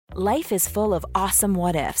Life is full of awesome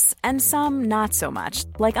what-ifs, and some not so much,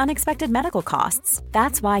 like unexpected medical costs.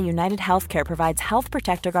 That's why United Healthcare provides Health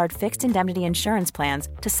Protector Guard fixed indemnity insurance plans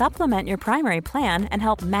to supplement your primary plan and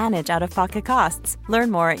help manage out-of-pocket costs.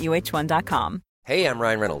 Learn more at uh1.com. Hey, I'm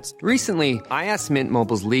Ryan Reynolds. Recently, I asked Mint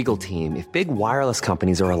Mobile's legal team if big wireless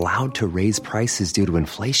companies are allowed to raise prices due to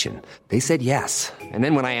inflation. They said yes. And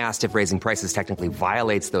then when I asked if raising prices technically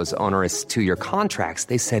violates those onerous two-year contracts,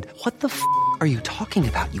 they said, "What the f*** are you talking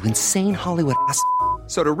about, you insane Hollywood ass?"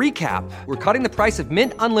 So to recap, we're cutting the price of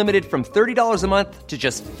Mint Unlimited from $30 a month to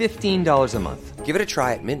just $15 a month. Give it a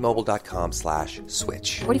try at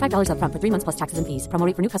mintmobile.com/switch. $45 up front for 3 months plus taxes and fees. Promo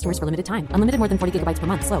rate for new customers for limited time. Unlimited more than 40 gigabytes per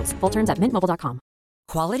month. Slows full terms at mintmobile.com.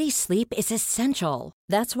 Quality sleep is essential.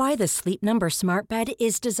 That's why the Sleep Number Smart Bed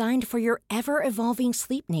is designed for your ever-evolving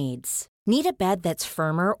sleep needs. Need a bed that's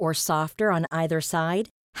firmer or softer on either side?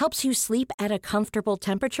 Helps you sleep at a comfortable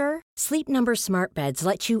temperature? Sleep Number Smart Beds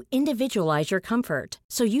let you individualize your comfort,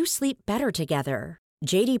 so you sleep better together.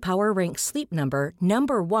 J.D. Power ranks Sleep Number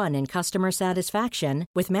 #1 in customer satisfaction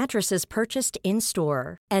with mattresses purchased in-store.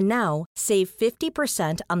 And now, save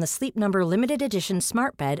 50% on the Sleep Number Limited Edition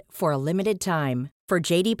Smart Bed for a limited time.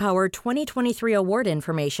 For J.D. Power 2023 award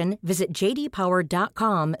information, visit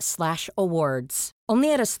jdpower.com/awards.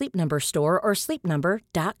 Only at a Sleep Number store or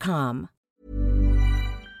sleepnumber.com.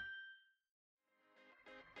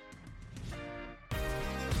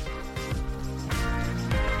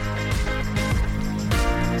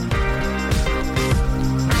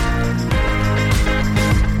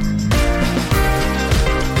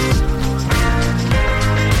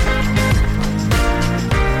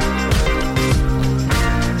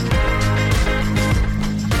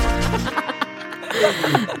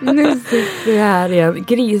 Nu sitter vi här igen.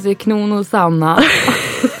 Griseknon och Sanna.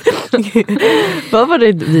 Vad var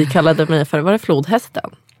det vi kallade mig för? Var det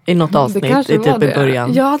flodhästen? I något avsnitt i typ i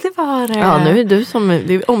början. Ja, det var det. Ja, nu är du som...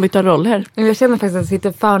 Det är ombytta roller. Jag känner faktiskt att jag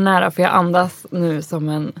sitter för nära, för jag andas nu som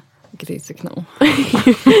en grisekno.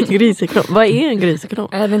 Grisekno. Vad är en grisekno?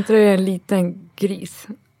 Är det inte en liten gris?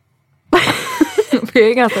 För jag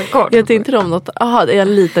är ganska kort. Jag tänkte om något... Jaha, det är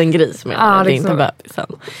en liten gris med. Ja, det är inte bebisen.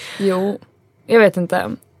 Jo, jag vet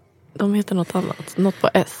inte. De heter något annat. Något på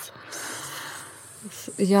S.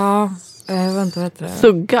 Ja, vänta, vad heter det?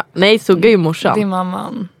 Sugga. Nej, Sugga är ju morsan. Din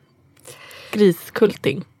mamman.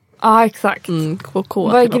 Griskulting. Ja, exakt. KK.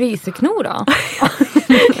 Vad är grisekno då?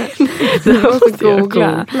 Du måste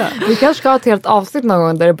googla. Vi kanske ska ha ett helt avsnitt någon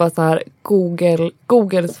gång där det bara så här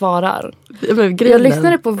Google svarar. Jag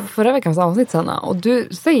lyssnade på förra veckans avsnitt, Sanna, och du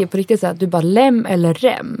säger på riktigt så att du bara lem eller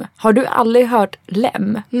rem. Har du aldrig hört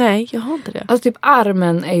lem? Nej, jag har inte det. Alltså typ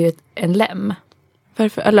armen är ju en lem.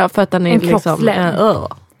 Varför? Eller för att den är en liksom... kroppslem.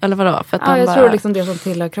 Eller vadå? För att ja, jag bara... tror liksom det som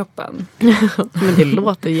tillhör kroppen. Men det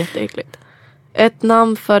låter jätteäckligt. Ett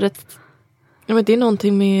namn för ett... Ja, men det är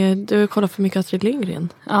någonting med... Du kollar för mycket Astrid Lindgren.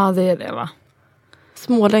 Ja, det är det, va?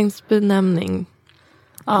 Smålängs benämning.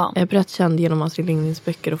 Ja. Är brett känd genom Astrid Lindgrens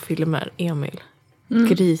böcker och filmer. Emil.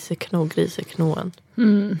 Griseknoen.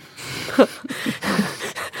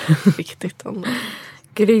 Viktigt ändå.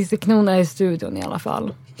 Griseknon är i studion i alla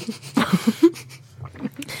fall.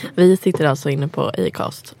 Vi sitter alltså inne på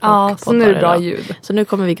Acast. Ja, så nu är det bra ljud. Så nu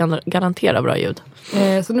kommer vi garantera bra ljud.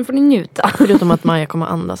 Så nu får ni njuta. Förutom att Maja kommer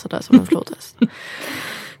andas sådär som en flodhäst.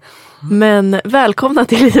 Men välkomna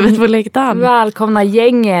till Livet på läktaren. Välkomna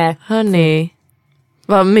gänget. Hörni,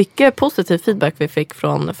 vad mycket positiv feedback vi fick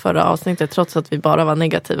från förra avsnittet, trots att vi bara var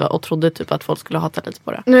negativa och trodde typ att folk skulle hata lite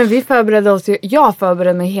på det. Men vi förberedde oss ju, jag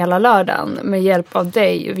förberedde mig hela lördagen med hjälp av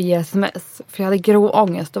dig via sms. För jag hade grå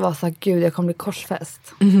ångest och var så här, gud, jag kommer bli korsfäst.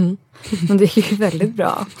 Men det är ju väldigt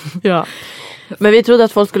bra. Ja. Men vi trodde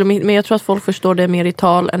att folk skulle, men jag tror att folk förstår det mer i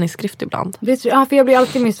tal än i skrift ibland. Ja, för jag blir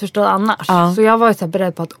alltid missförstådd annars. Ja. Så jag var ju så här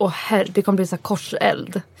beredd på att det kommer bli så här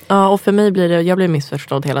korseld. Ja, och för mig blir det, jag blir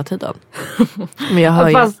missförstådd hela tiden. Men jag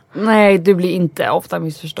hör fast, nej, du blir inte ofta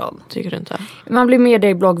missförstådd. Tycker du inte? Man blir mer det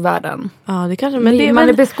i bloggvärlden. Ja, det kanske, men man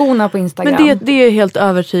är beskonad på Instagram. Men det är jag helt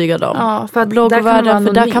övertygad om. Ja, för att bloggvärlden,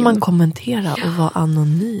 för där kan man kommentera och vara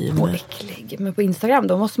anonym. Och äcklig. Men på Instagram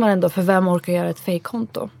då måste man ändå, för vem orkar göra ett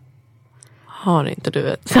fake-konto? Har inte du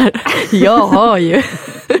ett? Jag har ju.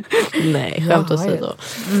 Nej, skämt åsido.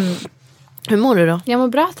 Hur mår du då? Jag mår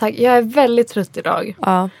bra, tack. Jag är väldigt trött idag.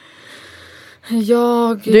 Ja. Du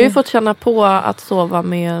har ju fått känna på att sova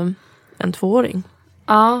med en 2-åring.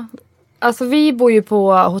 Ja. Alltså vi bor ju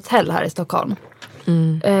på hotell här i Stockholm.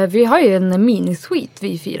 Vi har ju en mini-suite,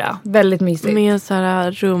 vi 4. Väldigt mysigt. Med så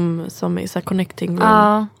här rum som är så här connecting room.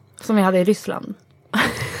 Ja, som vi hade i Ryssland.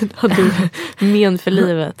 Har du men för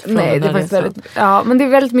livet? Nej, det är faktiskt väldigt... Ja, men det är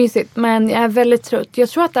väldigt mysigt. Men jag är väldigt trött. Jag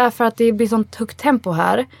tror att det är för att det blir sånt högt tempo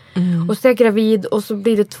här. Och så är jag gravid och så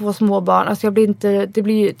blir det 2 små barn. Alltså jag blir inte...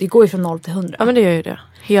 Det går ju från 0 till 100. Ja, men det gör ju det.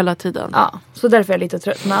 Hela tiden. Ja, så därför är jag lite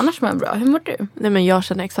trött. Men annars mår jag bra. Hur mår du? Nej, men jag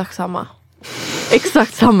känner exakt samma.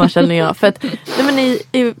 Exakt samma känner jag. För att nej, men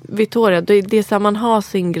i Victoria, det är så här, man har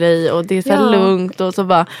sin grej och det är så här lugnt och så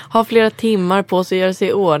bara har flera timmar på sig att göra sig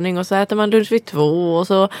i ordning och så äter man lunch vid 2 och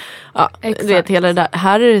så du vet hela det där.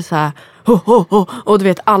 Här är det så här och du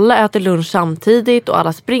vet alla äter lunch samtidigt och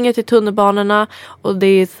alla springer till tunnelbanorna och det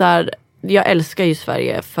är så här, jag älskar ju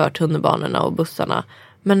Sverige för tunnelbanorna och bussarna,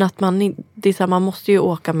 men att det är så här, man måste ju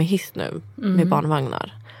åka med hiss nu med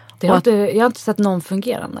barnvagnar. Jag har inte sett någon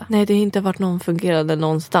fungerande. Nej, det har inte varit någon fungerande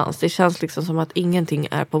någonstans. Det känns liksom som att ingenting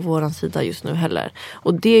är på våran sida just nu heller.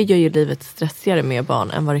 Och det gör ju livet stressigare med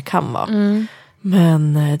barn än vad det kan vara.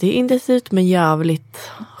 Men det är intensivt men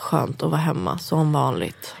jävligt skönt att vara hemma som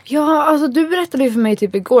vanligt. Ja, alltså du berättade ju för mig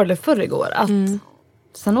typ igår eller förrgår att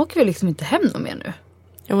sen åker vi liksom inte hem någon mer nu.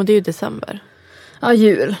 Ja, men det är ju december. Ja,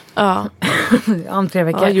 jul. Ja. Om 3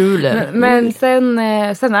 veckor. Ja, julen. Men sen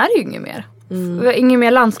är det ju inget mer. Inget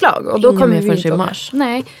mer landslag. Och då kommer vi inte i mars.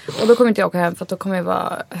 Nej, och då kommer inte jag åka hem för att då kommer jag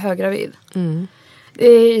vara höggravid. Det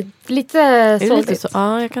är lite sorgligt.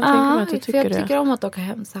 Ja, jag kan tänka mig att du tycker det. Jag tycker om att åka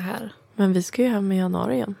hem så här. Men vi ska ju hem i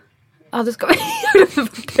januari igen. Ja, det ska vi.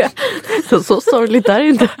 Så sorgligt är det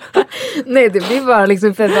inte. Nej, det blir bara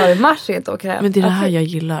liksom februari-mars inte åka hem. Men det är det här jag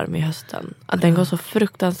gillar med hösten. Att den går så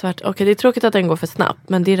fruktansvärt. Okej, det är tråkigt att den går för snabbt.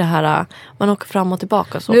 Men det är det här, man åker fram och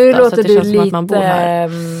tillbaka så nu ofta. Nu låter så att det du känns lite som att man bor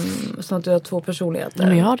här. Som att du har 2 personligheter.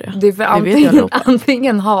 Men jag har det. Det är för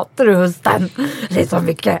antingen hatar du hösten lite så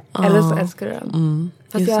mycket. Eller så älskar du den.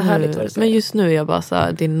 Fast jag hör lite vad du säger. Men just nu är jag bara så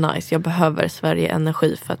här, det är nice. Jag behöver Sverige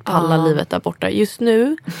energi för att palla livet där borta. Just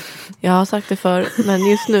nu, jag har sagt det förr, men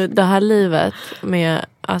just nu, det här livet med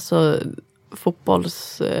alltså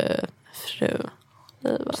fotbollsfru.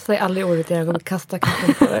 Säg aldrig ordet, jag kommer kasta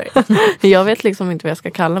kappen på dig. Jag vet liksom inte vad jag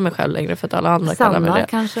ska kalla mig själv längre för att alla andra kallar mig det.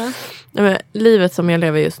 Kanske. Nej, men livet som jag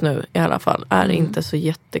lever just nu i alla fall är inte så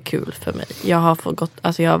jättekul för mig. Jag har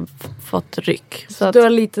fått ryck. Så att du har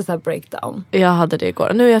lite så här breakdown. Jag hade det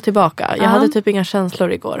igår. Nu är jag tillbaka. Jag hade typ inga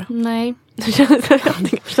känslor igår. Nej. Jag hade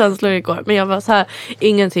inga känslor igår. Men jag var så här,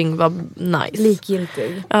 ingenting var nice.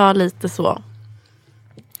 Likgiltig. Ja, lite så.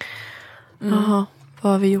 Jaha,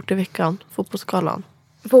 vad har vi gjort i veckan? Fotbollsskalan.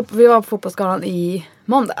 Vi var på fotbollsskalan i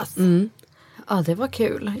måndags. Ja, det var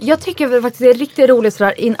kul. Jag tycker faktiskt det är riktigt roligt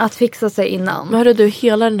sådär att fixa sig innan. Men hörru du,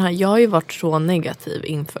 hela den här, jag har ju varit så negativ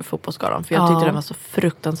inför fotbollsskalan. För jag tyckte den var så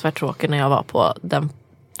fruktansvärt tråkig när jag var på den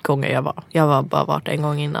gången jag var. Jag var bara varit en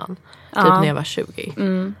gång innan. Typ när jag var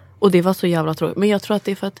 20. Och det var så jävla tråkigt. Men jag tror att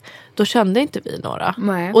det är för att då kände inte vi några.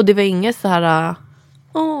 Nej. Och det var inget så här,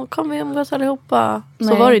 kan vi umgås allihopa? Så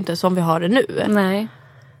Nej. var det inte som vi har det nu. Nej.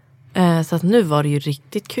 Så att nu var det ju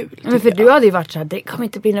riktigt kul. Men för du hade ju varit så här, det kommer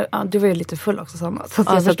inte bli du var ju lite full också samma. Så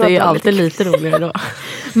att det är ju alltid lite roligare då.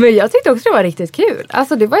 Men jag tyckte också det var riktigt kul.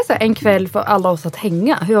 Alltså det var ju så här en kväll för alla oss att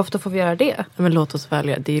hänga. Hur ofta får vi göra det? Men låt oss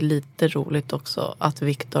välja. Det är lite roligt också att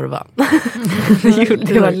Viktor vann.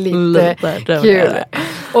 Det var lite kul.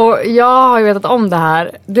 Och jag har ju vetat om det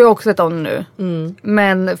här. Du har också vetat om det nu.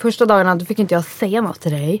 Men första dagarna då fick inte jag säga något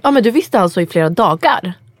till dig. Ja, men du visste alltså i flera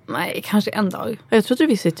dagar? Nej, kanske en dag. Jag trodde du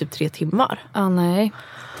visste i typ 3 timmar. Ja, nej.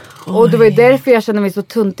 Och det var ju därför jag kände mig så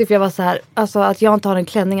tuntig. För jag var så här, alltså att jag inte har en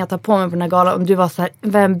klänning att ta på mig på den här galan. Om du var så här,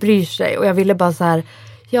 vem bryr sig? Och jag ville bara så här,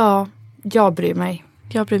 ja, jag bryr mig.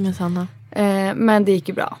 Jag bryr mig, Sanna. Men det gick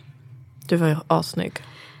ju bra. Du var ju assnygg.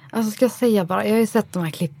 Alltså ska jag säga bara, jag har ju sett de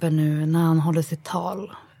här klippen nu när han håller sitt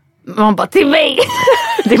tal. Man bara, till mig!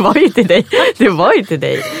 Det var ju till dig. Det var ju till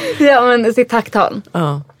dig. Ja, men sitt tacktal.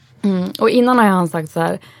 Ja. Och innan har han sagt så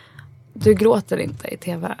här, du gråter inte i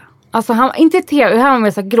tv. Alltså han, inte i tv, han var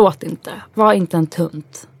med så här, gråt inte. Var inte en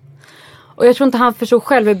tunt. Och jag tror inte han förstod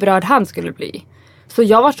själv hur berörd han skulle bli. Så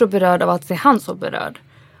jag var så berörd av att se han så berörd.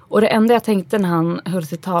 Och det enda jag tänkte när han höll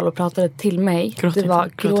sitt tal och pratade till mig, det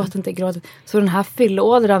var gråt inte. Så den här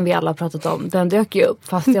fyllådran vi alla pratat om, den dök ju upp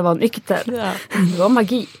fast jag var nykter. Ja. Det var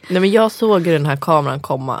magi. Nej, men jag såg ju den här kameran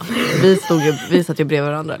komma. Vi satt ju bredvid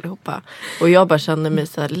varandra allihopa. Och jag bara kände mig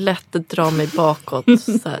så här lätt att dra mig bakåt.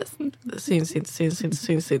 Så här,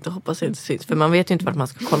 syns inte, hoppas inte syns. För man vet ju inte vart man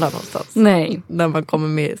ska kolla någonstans. Nej. När man kommer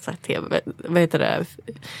med så här tv, vad heter det?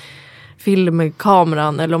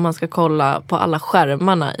 Filmkameran eller om man ska kolla på alla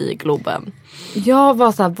skärmarna i Globen. Jag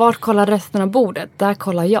var så här, vart kollar resten av bordet? Där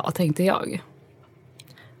kollar jag, tänkte jag.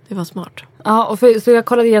 Det var smart. Ja, och så jag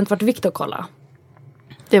kollade igen vart Viktor kollade.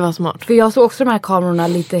 Det var smart. För jag såg också de här kamerorna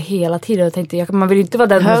lite hela tiden och tänkte man vill inte vara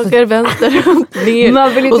den höger, vänster, upp,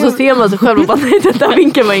 ner. Och så ser man sig själv och bara nej, den där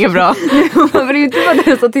vinkeln var inget bra. Man vill inte vara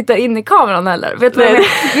den som tittar in i kameran heller. Vet du vad jag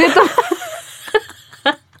menar?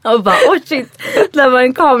 Och bara, shit, det var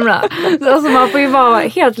en kamera. Alltså man får ju vara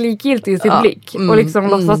helt likgiltig i sin blick. Och liksom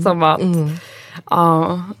låtsas som att...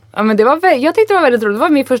 Ja, men jag tyckte det var väldigt roligt. Det var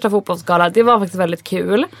min första fotbollsgala. Det var faktiskt väldigt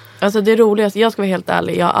kul. Alltså det roligaste, jag ska vara helt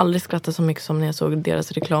ärlig, jag har aldrig skrattat så mycket som när jag såg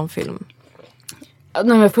deras reklamfilm.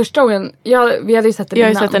 Nej, men första gången, vi hade ju sett den innan.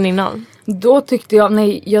 Jag har ju sett den innan. Då tyckte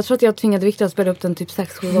jag tror att jag tvingade Victor att spela upp den typ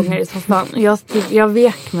 6-7 gånger i soffan. Jag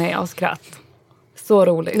vek mig av skratt. Så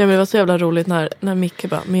roligt. Nej, men det var så jävla roligt när Micke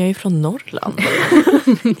bara, men jag är ju från Norrland.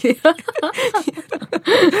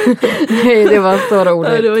 Nej, det var så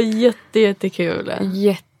roligt. Ja, det var jättekul.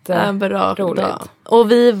 Bra roligt.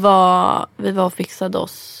 Och vi var och fixade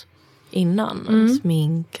oss innan.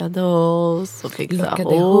 Sminkade oss och fixade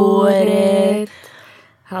håret.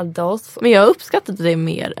 Hade oss. Men jag uppskattade det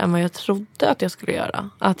mer än vad jag trodde att jag skulle göra.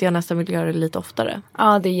 Att jag nästan vill göra det lite oftare.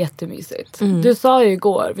 Ja, det är jättemysigt. Du sa ju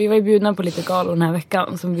igår, vi var ju bjudna på lite galor den här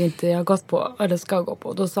veckan som vi inte har gått på, eller ska gå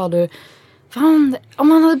på. Då sa du, fan, om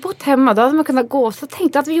man hade bott hemma då hade man kunnat gå. Så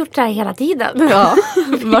tänkte jag att vi gjort det här hela tiden. Ja,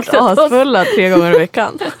 varit asfulla 3 gånger i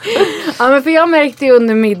veckan. Ja, men för jag märkte ju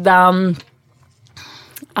under middagen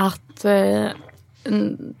att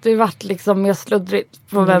det vart liksom mer sluddrigt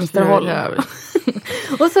på vänster håll.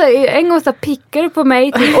 Och så en gång så pickade du på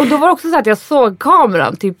mig typ, och då var det också så att jag såg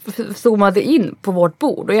kameran typ zoomade in på vårt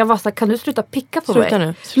bord och jag var så här, kan du sluta picka på sluta mig?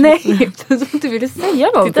 Nu. Nej, du ville säga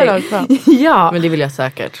någonting. Ja. Men det vill jag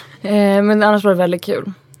säkert. Men annars var det väldigt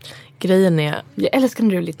kul. Grejen är... Jag älskar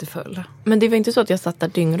när du är lite full. Men det var inte så att jag satt där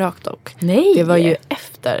dyngrakt dock. Nej. Det var ju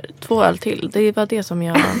efter 2 öl till. Det var det som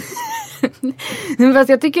jag... Men fast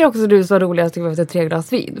jag tycker också att du är så roligast typ efter 3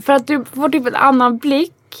 glas vin. För att du får typ en annan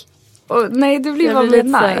blick. Och nej, det blir bara lite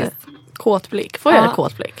nice. Kåtblick. Får jag en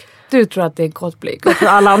kåtblick? Du tror att det är en kåtblick. Och för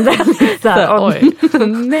alla andra är så här, oj.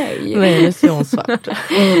 Nej. Nej, nu ser hon svart.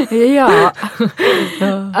 Ja.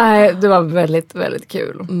 Det var väldigt, väldigt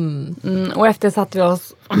kul. Och efter satt vi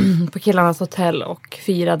oss på killarnas hotell och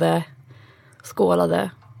firade, skålade.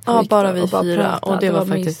 Ja, bara vi 4. Och det var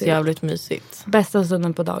faktiskt mysigt. Jävligt mysigt. Bästa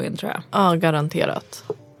stunden på dagen tror jag. Ja, garanterat.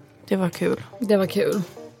 Det var kul. Det var kul.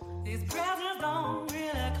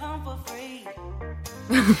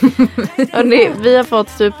 Hörrni, vi har fått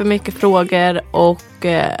supermycket frågor och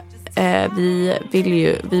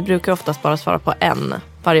vi brukar oftast bara svara på en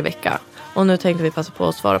varje vecka. Och nu tänkte vi passa på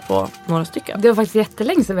att svara på några stycken. Det var faktiskt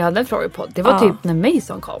jättelänge sedan vi hade en fråga på. Det var typ när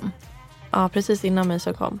Mason kom. Ja, precis innan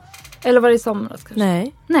Mason kom. Eller var det i somras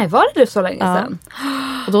kanske? Nej, var det så länge sedan?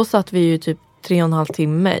 Och då satt vi ju typ 3,5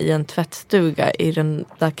 timme i en tvättstuga i den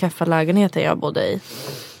där kaffalägenheten jag bodde i.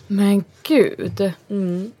 Men gud.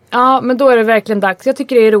 Ja, men då är det verkligen dags. Jag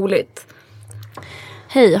tycker det är roligt.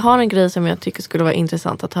 Hej, har en grej som jag tycker skulle vara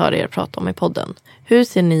intressant att höra er prata om i podden. Hur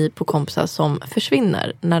ser ni på kompisar som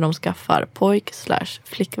försvinner när de skaffar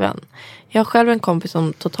pojk/flickvän? Jag har själv en kompis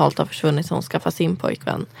som totalt har försvunnit som skaffar sin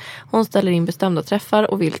pojkvän. Hon ställer in bestämda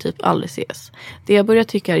träffar och vill typ aldrig ses. Det jag börjar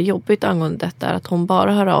tycka är jobbigt angående detta är att hon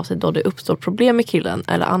bara hör av sig då det uppstår problem med killen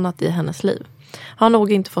eller annat i hennes liv. Har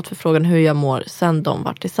nog inte fått förfrågan hur jag mår sen de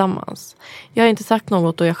var tillsammans. Jag har inte sagt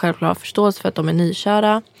något och jag självklart har förståelse för att de är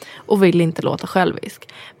nykära och vill inte låta självisk.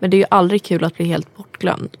 Men det är ju aldrig kul att bli helt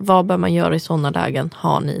bortglömd. Vad bör man göra i sådana lägen?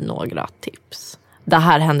 Har ni några tips? Det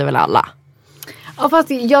här händer väl alla? Ja,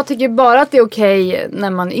 fast jag tycker bara att det är okej när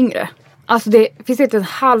man är yngre. Alltså det finns inte en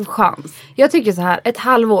halv chans. Jag tycker så här, 1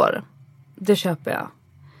 halvår, det köper jag.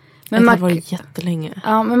 Men det var jättelänge.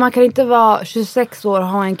 Ja, men man kan inte vara 26 år och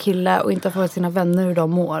ha en kille och inte få sina vänner hur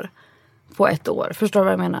de mår på 1 år. Förstår du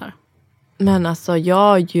vad jag menar? Men alltså jag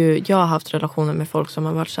har haft relationer med folk som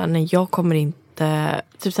har varit så här, nej jag kommer inte,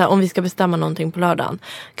 typ så här, om vi ska bestämma någonting på lördagen.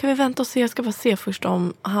 Kan vi vänta och se, jag ska bara se först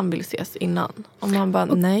om han vill ses innan. Om man bara,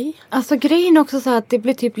 nej. Alltså grejen är också så här att det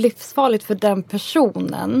blir typ livsfarligt för den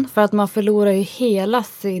personen. För att man förlorar ju hela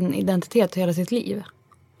sin identitet och hela sitt liv.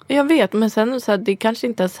 Jag vet, men sen så här, det kanske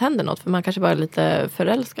inte ens händer något för man kanske bara är lite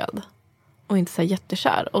förälskad. Och inte så här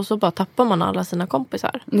jättekär. Och så bara tappar man alla sina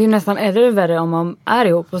kompisar. Det är nästan ännu värre om man är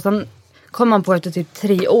ihop. Och sen kommer man på efter typ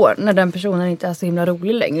 3 år. När den personen inte är så himla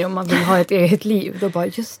rolig längre. Och man vill ha ett eget liv. Då bara,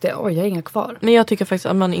 just det, oj jag har inga kvar. Men jag tycker faktiskt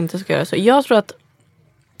att man inte ska göra så. Jag tror att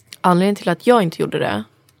anledningen till att jag inte gjorde det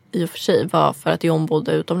i och för sig var för att John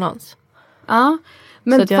bodde utomlands. Ja.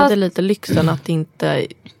 Men så att jag hade lite lyxen att inte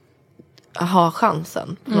ha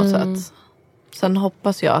chansen på något sätt. Sen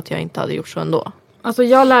hoppas jag att jag inte hade gjort så ändå. Alltså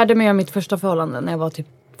jag lärde mig om mitt första förhållande när jag var typ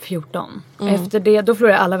 14. Efter det, då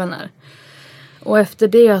förlorade jag alla vänner. Och efter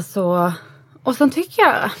det så Och sen tycker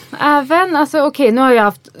jag även, alltså okej, nu har jag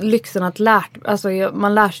haft lyxen att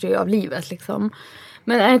man lär sig ju av livet liksom.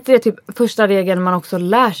 Men är inte det typ första regeln man också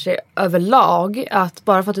lär sig överlag, att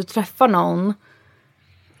bara för att du träffar någon,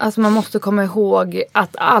 alltså man måste komma ihåg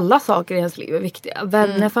att alla saker i ens liv är viktiga.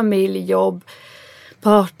 Vänner, familj, jobb,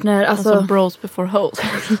 partner. Alltså bros before hoes.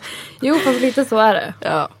 Jo, fast lite så är det.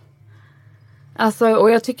 Ja. Alltså,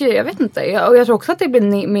 och jag tycker, jag vet inte. Och jag tror också att det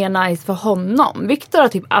blir mer nice för honom. Victor har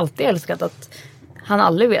typ alltid älskat att han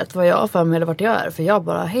aldrig vet vad jag har för mig eller vart jag är. För jag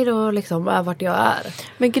bara, hej då, liksom, är vart jag är.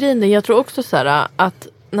 Men grejen är, jag tror också så här att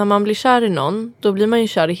när man blir kär i någon, då blir man ju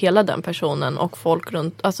kär i hela den personen och folk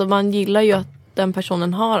runt. Alltså man gillar ju att den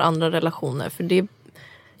personen har andra relationer. För det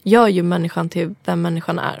gör ju människan till vem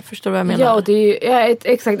människan är. Förstår du vad jag menar? Ja, och det är ju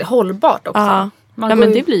exakt hållbart också. Ja, men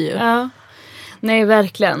det blir ju. Ja. Nej,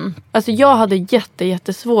 verkligen. Alltså jag hade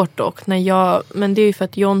jättesvårt dock men det är ju för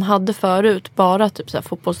att John hade förut bara typ så här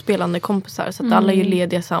fotbollsspelande kompisar, så att alla är ju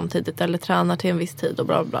lediga samtidigt eller tränar till en viss tid och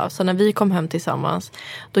bla bla. Så när vi kom hem tillsammans,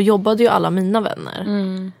 då jobbade ju alla mina vänner.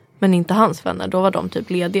 Men inte hans vänner, då var de typ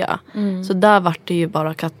lediga. Så där var det ju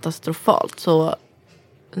bara katastrofalt. Så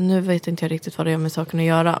nu vet inte jag riktigt vad det är med saken att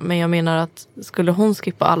göra. Men jag menar att skulle hon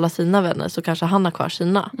skippa alla sina vänner, så kanske han har kvar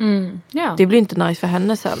sina. Ja. Det blir inte nice för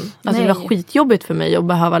henne sen. Alltså det var skitjobbigt för mig att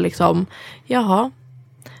behöva liksom, jaha,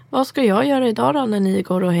 vad ska jag göra idag då när ni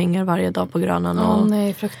går och hänger varje dag på Grönan?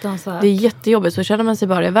 Nej, fruktansvärt. Det är jättejobbigt, så känner man sig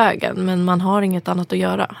bara i vägen. Men man har inget annat att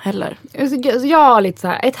göra heller. Jag har lite så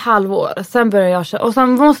här, ett halvår. Sen börjar jag, och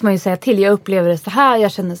sen måste man ju säga till, jag upplever det så här,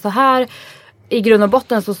 jag känner så här. I grund och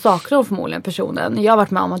botten så saknar hon förmodligen personen. Jag har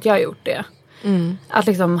varit med om att jag har gjort det. Att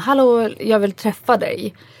liksom, hallå, jag vill träffa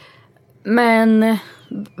dig. Men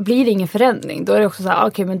blir det ingen förändring, då är det också så här,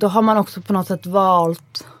 okej, men då har man också på något sätt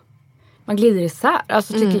valt, man glider isär.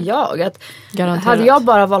 Alltså tycker jag att Garanterat. Hade jag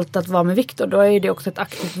bara valt att vara med Victor, då är det också ett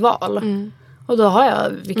aktivt val. Och då har jag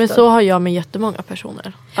Victor. Men så har jag med jättemånga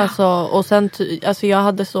personer. Alltså, och sen, alltså jag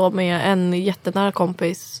hade så med en jättenära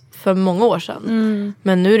kompis för många år sedan.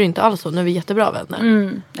 Men nu är det inte alls så. Nu är vi jättebra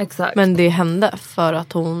vänner. Exakt. Men det hände för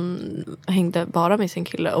att hon hängde bara med sin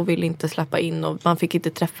kille och ville inte släppa in. Och man fick inte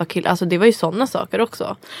träffa killar. Alltså det var ju sådana saker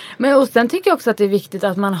också. Men och sen tycker jag också att det är viktigt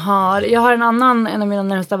att man har... Jag har en av mina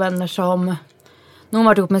närmsta vänner som... När hon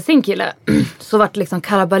var ihop med sin kille så var det liksom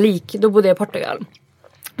kalabalik. Då bodde jag i Portugal.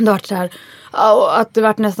 Det var så här... Att det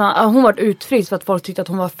var nästan... Hon var utfryst för att folk tyckte att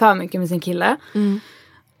hon var för mycket med sin kille.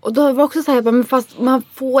 Och då var det också så här, men fast man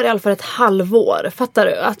får i alla fall ett halvår. Fattar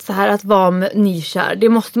du? Att så här, att vara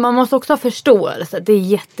nykär. Man måste också ha förståelse. Det är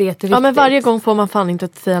jätteviktigt. Ja, men varje gång får man fan inte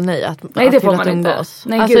säga nej. Nej, det får man inte.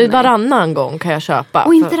 Nej, alltså varannan gång kan jag köpa.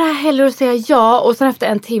 Och inte det här heller att säga ja. Och sen efter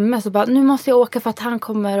en timme så bara, nu måste jag åka för att han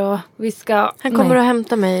kommer och vi ska... Han kommer att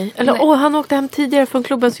hämta mig. Eller han åkte hem tidigare från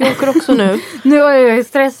klubben så jag åker också nu. Nu är jag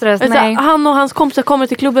stress. Nej. Han och hans kompisar kommer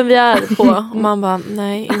till klubben vi är på. Och man bara,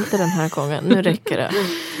 nej, inte den här gången. Nu räcker det.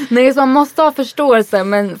 Nej, så man måste ha förståelse,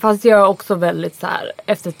 men fast jag är också väldigt så här,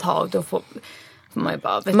 efter ett tag då får man ju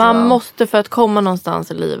bara, man måste för att komma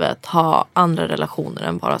någonstans i livet ha andra relationer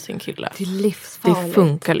än bara sin kille. Det är livsfarligt. Det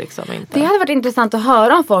funkar liksom inte. Det hade varit intressant att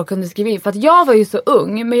höra om folk kunde skriva in, för att jag var ju så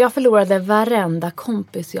ung, men jag förlorade varenda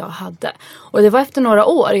kompis jag hade. Och det var efter några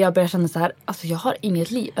år jag började känna så här, alltså jag har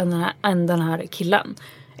inget liv än den här killen.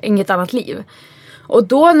 Inget annat liv. Och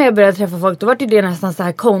då när jag började träffa folk, då var det nästan så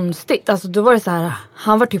här konstigt. Alltså då var det så här,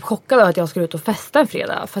 han var typ chockad av att jag skulle ut och festa en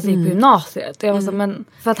fredag. Fast jag gick på gymnasiet. Jag var så, men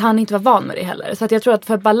för att han inte var van med det heller. Så att jag tror att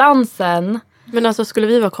för balansen... Men alltså skulle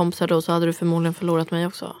vi vara kompisar då så hade du förmodligen förlorat mig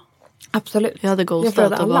också. Absolut. Jag hade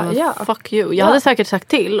ghostat och bara, fuck you. Jag hade säkert sagt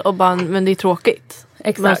till och bara, men det är tråkigt.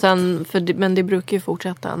 Exakt. Men det brukar ju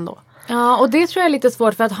fortsätta ändå. Ja, och det tror jag är lite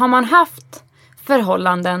svårt. För att har man haft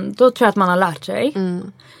förhållanden, då tror jag att man har lärt sig.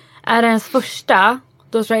 Är det ens första,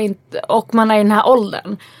 då tror jag inte, och man är i den här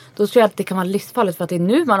åldern, då tror jag att det kan vara livsfarligt, för att det är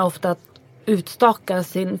nu man ofta utstakar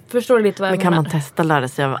sin, förstår du lite vad jag menar? Men kan man testa lära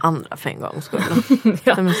sig av andra för en gång skulle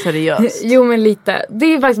ja. Det är seriöst. Jo, men lite. Det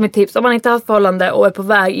är faktiskt mitt tips. Om man inte har förhållande och är på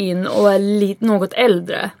väg in och är något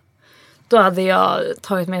äldre, då hade jag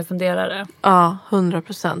tagit med en funderare. Ja,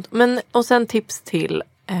 100%. Men och sen tips till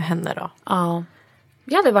henne då? Ja.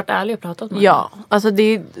 Jag hade varit ärlig och pratat med henne. Alltså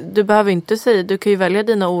du behöver inte säga, du kan ju välja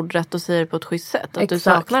dina ord rätt och säga det på ett schysst sätt. Att du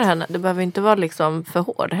saknar henne. Du behöver inte vara liksom för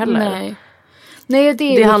hård heller. Nej,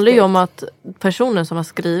 det handlar ju om att personen som har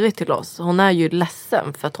skrivit till oss, hon är ju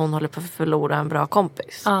ledsen för att hon håller på att förlora en bra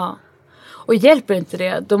kompis. Ja. Och hjälper inte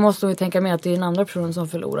det, då måste hon ju tänka med att det är en andra person som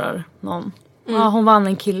förlorar någon. Ja, hon vann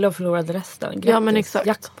en kille och förlorade resten. Grattis. Ja, men exakt.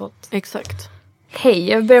 Jackpot. Exakt. Hej,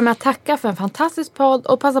 jag vill börja med att tacka för en fantastisk podd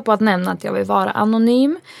och passa på att nämna att jag vill vara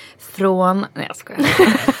anonym från... Nej, jag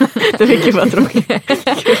skojar. Det fick vara tråkigt.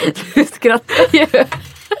 Du skrattar ju.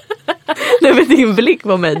 Det var din blick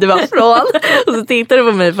på mig. Det var från. Och så tittade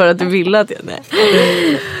du på mig för att du ville att jag...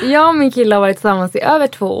 Nej. Jag och min kille har varit tillsammans i över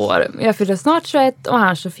 2 år. Jag fyller snart 21 och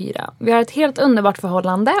han 24. Vi har ett helt underbart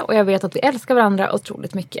förhållande och jag vet att vi älskar varandra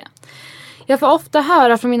otroligt mycket. Jag får ofta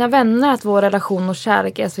höra från mina vänner att vår relation och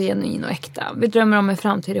kärlek är så genuin och äkta. Vi drömmer om en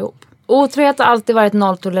framtid ihop. Otrohet har alltid varit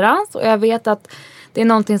nolltolerans och jag vet att det är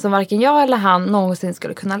någonting som varken jag eller han någonsin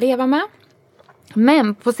skulle kunna leva med.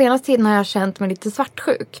 Men på senaste tiden har jag känt mig lite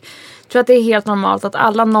svartsjuk. Jag tror att det är helt normalt att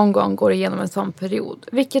alla någon gång går igenom en sån period.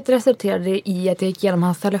 Vilket resulterade i att jag gick igenom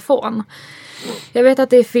hans telefon. Jag vet att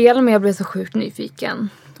det är fel men jag blev så sjukt nyfiken.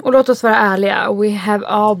 Och låt oss vara ärliga. We have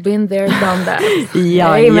all been there, done that.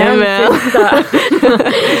 Jajamän.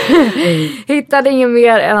 Hittade inget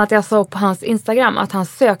mer än att jag såg på hans Instagram att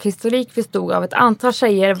hans sökhistorik bestod av ett antal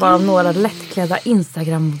tjejer varav några lättklädda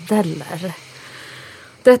Instagram-modeller.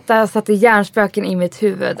 Detta satte hjärnspöken i mitt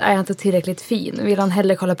huvud. Är jag inte tillräckligt fin? Vill han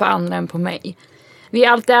hellre kolla på andra än på mig? Vi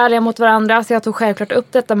är alltid ärliga mot varandra så jag tog självklart upp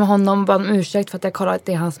detta med honom och bad om ursäkt för att jag kollat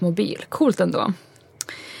i hans mobil. Coolt ändå.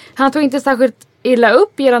 Han tog inte särskilt illa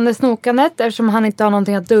upp gällande snokandet eftersom han inte har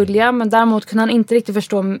någonting att dölja, men däremot kunde han inte riktigt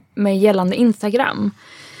förstå mig gällande Instagram.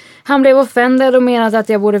 Han blev offended och menade att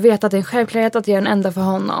jag borde veta att det är en självklarhet att jag är en enda för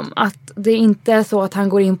honom. Att det inte är så att han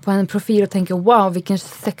går in på en profil och tänker wow vilken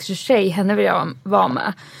sexig tjej, henne vill jag vara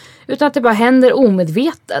med. Utan att det bara händer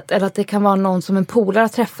omedvetet eller att det kan vara någon som en polare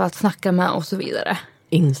träffat, snacka med och så vidare.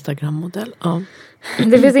 Instagram-modell, ja.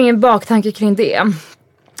 Det finns ingen baktanke kring det.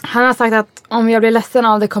 Han har sagt att om jag blir ledsen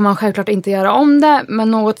av det kommer han självklart inte göra om det.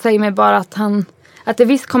 Men något säger mig bara att det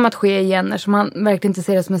visst kommer att ske igen eftersom han verkligen inte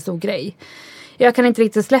ser det som en stor grej. Jag kan inte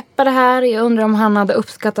riktigt släppa det här. Jag undrar om han hade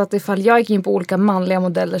uppskattat ifall jag gick in på olika manliga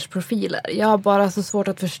modellers profiler. Jag har bara så svårt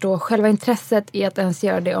att förstå själva intresset i att ens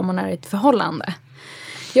göra det om man är i ett förhållande.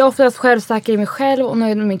 Jag är oftast självsäker i mig själv och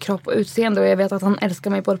nöjd med min kropp och utseende och jag vet att han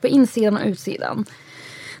älskar mig både på insidan och utsidan.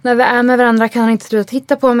 När vi är med varandra kan han inte sluta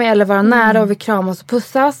titta på mig eller vara nära och vi kramas och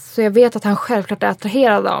pussas. Så jag vet att han självklart är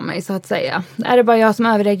attraherad av mig så att säga. Är det bara jag som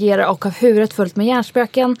överreagerar och har huvudet fullt med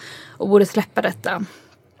hjärnspöken och borde släppa detta?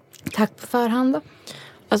 Tack på förhand då.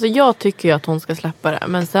 Alltså jag tycker ju att hon ska släppa det.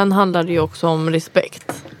 Men sen handlar det ju också om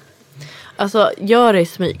respekt. Alltså gör det i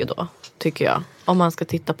smyg då, tycker jag. Om man ska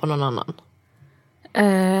titta på någon annan.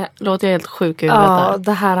 Låter jag helt sjuk i huvudet där? Ja,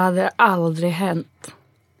 det här hade aldrig hänt.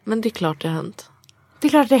 Men det är klart det har hänt. Det är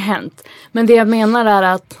klart det har hänt. Men det jag menar är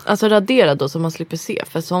att... Alltså radera då så man slipper se.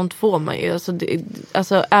 För sånt får man ju.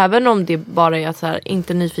 Alltså även om det bara är så här,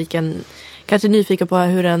 inte nyfiken... Kanske nyfiken på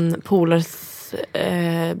hur en polars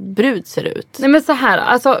brud ser ut. Nej men så här.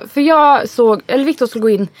 Alltså, för jag såg... Eller Victor skulle gå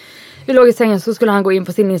in... Vi låg i sängen så skulle han gå in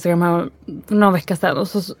på sin Instagram här för några veckor sedan. Och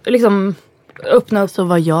så liksom... öppna upp. Så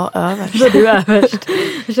var jag överst. Så du överst.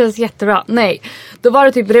 Det känns jättebra. Nej. Då var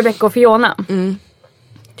det typ Rebecca och Fiona. Mm.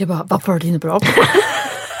 Jag bara, varför är det inte bra på?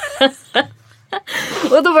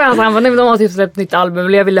 Och då var han så här, nej men de har typ släppt ett nytt album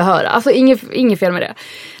och jag ville höra. Alltså inget fel med det.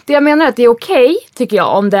 Det jag menar är att det är okej, tycker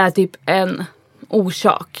jag, om det är typ en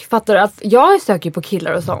orsak. Fattar du? Att jag söker på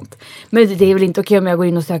killar och sånt. Men det är väl inte okej om jag går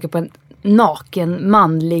in och söker på en naken,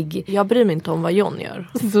 manlig... Jag bryr mig inte om vad John gör.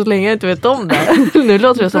 Så länge jag inte vet om det. Nu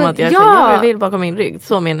låter det som att jag vill bakom min rygg.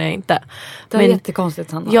 Så menar jag inte. Det är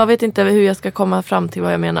jättekonstigt, Hanna. Jag vet inte hur jag ska komma fram till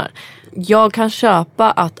vad jag menar. Jag kan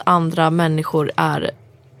köpa att andra människor är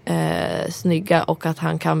snygga och att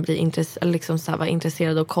han kan bli liksom så här, vara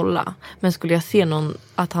intresserad och kolla. Men skulle jag se någon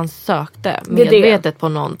att han sökte medvetet på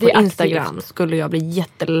någon på Instagram aktivt. Skulle jag bli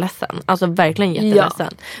jätteledsen. Alltså verkligen jätteledsen.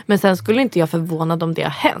 Ja. Men sen skulle inte jag förvånad om det har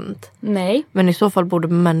hänt. Nej. Men i så fall borde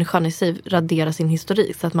människan i sig radera sin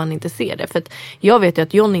historik så att man inte ser det. För att jag vet ju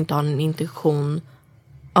att John inte har en intention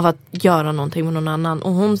av att göra någonting med någon annan.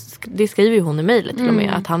 Och det skriver ju hon i mejlet till och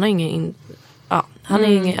med. Att han har ingen... Han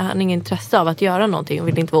har ingen intresse av att göra någonting och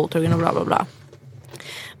vill inte vara otrogen och bla bla bla.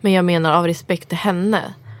 Men jag menar av respekt till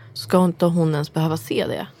henne ska inte hon ens behöva se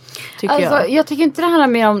det. Tycker jag tycker inte det handlar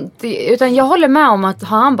mer om det, utan jag håller med om att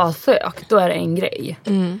har han bara sökt, då är det en grej.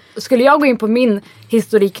 Skulle jag gå in på min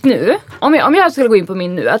historik nu, om jag skulle gå in på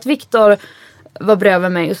min nu, att Victor var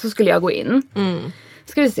bredvid mig och så skulle jag gå in.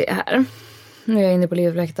 Ska vi se här. Nu är jag inne på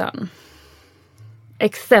livräktaren.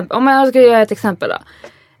 Om jag ska göra ett exempel då.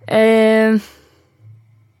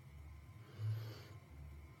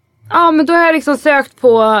 Ja, men då har jag liksom sökt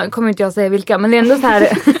på, kommer inte jag säga vilka, men det är ändå så här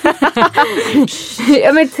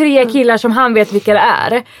ja, men 3 killar som han vet vilka det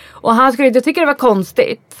är. Och han skulle inte tycka det var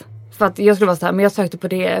konstigt, för att jag skulle vara så här, men jag sökte på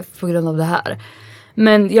det på grund av det här.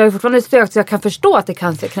 Men jag har fortfarande sökt så jag kan förstå att det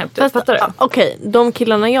kan se knäppt ut. Fattar du? Okej, de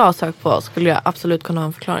killarna jag har sökt på skulle jag absolut kunna ha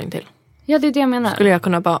en förklaring till. Ja, det är det jag menar. Skulle jag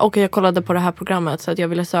kunna bara, jag kollade på det här programmet så att jag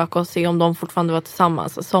ville söka och se om de fortfarande var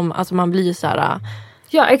tillsammans. Alltså man blir så här.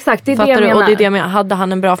 Ja, exakt. Det är det jag menar. Och det är det jag menar. Hade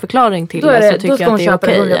han en bra förklaring till det så tycker jag att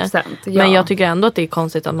det är okej. Ja. Men jag tycker ändå att det är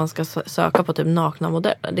konstigt att man ska söka på typ nakna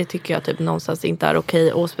modeller. Det tycker jag typ någonstans inte är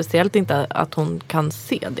okej. Och speciellt inte att hon kan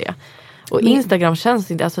se det. Och Instagram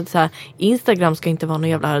känns inte, alltså så här, Instagram ska inte vara någon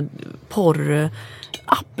jävla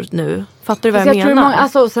porr-app nu. Fattar du vad jag menar?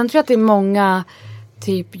 Sen tror jag att det är många,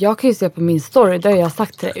 typ, jag kan ju se på min story, där jag har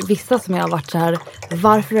sagt till dig, vissa som jag har varit så här,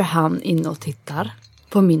 varför är han inne och tittar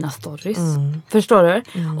på mina stories? Förstår du?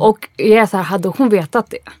 Och jag är så här, hade hon vetat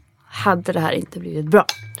det, hade det här inte blivit bra.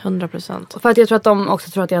 100%. För att jag tror att de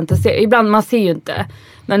också tror att jag inte ser, ibland man ser ju inte,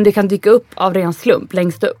 men det kan dyka upp av ren slump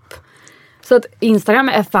längst upp. Så att Instagram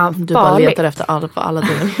är fan farligt. Du bara letar efter alla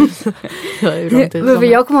dina.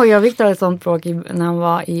 Jag kommer ihåg jag och Victor hade ett sånt bråk när han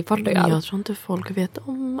var i Portugal. Jag tror inte folk vet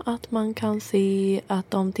om att man kan se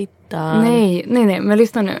att de tittar. Nej, men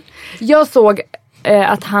lyssna nu. Jag såg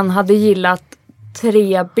att han hade gillat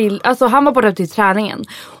 3 bilder. Alltså han var borta till träningen.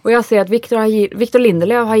 Och jag ser att Victor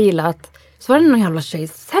Lindelöf har gillat, så var det någon jävla tjej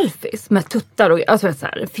selfies med tuttar och alltså så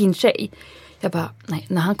här, en fin tjej. Jag bara, nej,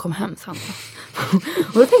 när han kom hem så och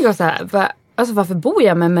då tänkte jag så här, varför bor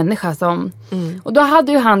jag med en människa som... Och då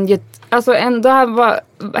hade ju han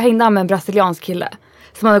hängde han med en brasiliansk kille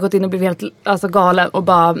som hade gått in och blivit helt galen och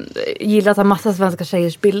bara gillat en massa svenska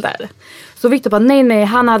tjejers bilder. Så Victor bara, nej,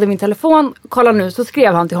 han hade min telefon, kolla nu, så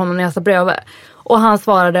skrev han till honom när jag satt bredvid. Och han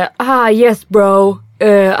svarade, yes bro,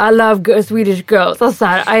 I love Swedish girls. Alltså så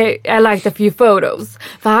här, I liked a few photos.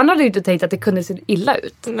 För han hade ju inte tänkt att det kunde se illa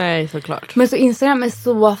ut. Nej, såklart. Men så Instagram är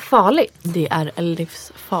så farligt. Det är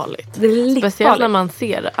livsfarligt. Det är livsfarligt. Speciellt när man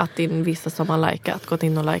ser att det är vissa som har gått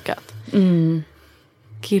in och likat.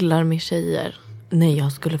 Killar med tjejer. Nej,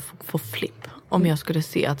 jag skulle få flipp om jag skulle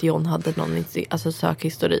se att John hade någon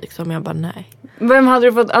sökhistorik som jag bara, nej. Vem hade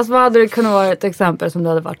du fått, vad hade det kunnat vara ett exempel som du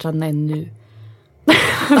hade varit så nej nu?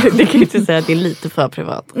 Det kan ju inte säga att det är lite för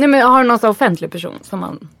privat. Nej, men har du någon så offentlig person som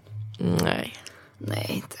man... Nej,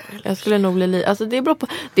 inte heller. Jag skulle nog bli alltså det beror på.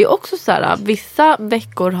 Det är också så här, vissa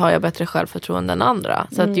veckor har jag bättre självförtroende än andra.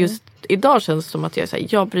 Så att just idag känns det som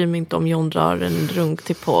att jag bryr mig inte om John drar en runk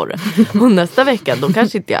till porr. Och nästa vecka, då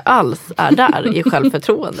kanske inte jag alls är där i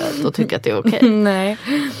självförtroendet och tycker att det är okej. Nej.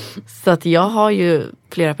 Så att jag har ju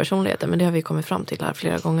flera personligheter, men det har vi kommit fram till här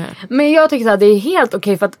flera gånger. Men jag tycker att det är helt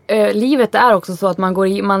okej för att livet är också så att man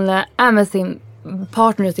är med sin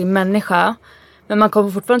partner och sin människa. Men man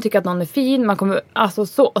kommer fortfarande tycka att någon är fin. Man kommer, alltså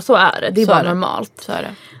så är det. Det är bara normalt. Så är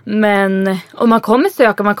det. Men om man kommer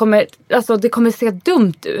söka, det kommer se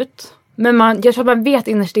dumt ut. Men jag tror att man vet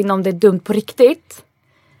innerst inne om det är dumt på riktigt.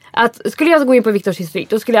 Att skulle jag gå in på Victors historik,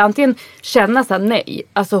 då skulle jag antingen känna så här, nej.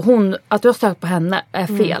 Alltså att du har sökt på henne är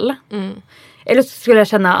fel. Eller så skulle jag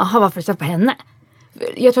känna, varför har du sökt på henne?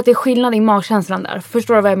 Jag tror att det är skillnad i magkänslan där.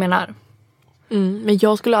 Förstår du vad jag menar? Men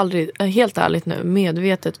jag skulle aldrig, helt ärligt nu,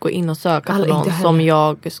 medvetet gå in och söka på någon som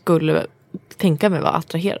jag skulle tänka mig vara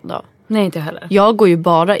attraherad av. Nej, inte heller. Jag går ju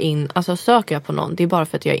bara in, alltså söker jag på någon, det är bara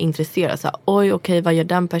för att jag är intresserad. Så här, okej, vad gör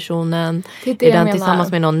den personen? Är den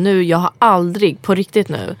tillsammans med någon nu? Jag har aldrig, på riktigt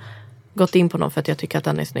nu, gått in på någon för att jag tycker att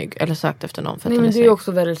den är snygg. Eller sökt efter någon för att den är snygg. Nej, men du är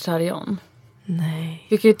också väldigt kär i John. Nej.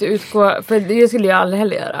 Du kan ju inte utgå, för det skulle jag aldrig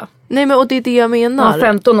heller göra. Nej, men och det är det jag menar.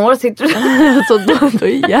 15 år sitter du. Så då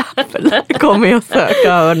jävlar kommer jag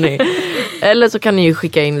söka, hörni. Eller så kan ni ju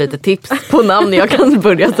skicka in lite tips på namn jag kan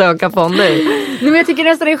börja söka på nu. Nej, men jag tycker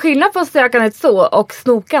nästan det är skillnad på sökandet så och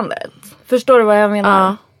snokandet. Förstår du vad jag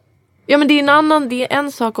menar? Ja, men det är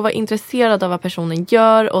en sak att vara intresserad av vad personen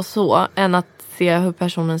gör och så, än att se hur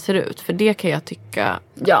personen ser ut. För det kan jag tycka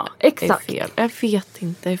är fel. Jag vet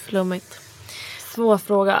inte, det är flummigt. Svår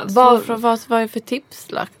fråga. Vad är för tips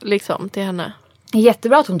liksom, till henne?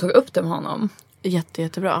 Jättebra att hon tog upp det med honom.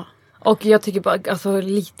 Jättebra. Och jag tycker bara,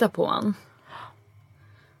 lita på han.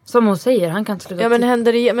 Som hon säger, han kan inte sluta. Ja, men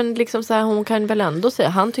händer det, men liksom så här, hon kan väl ändå säga,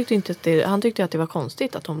 han tyckte att det var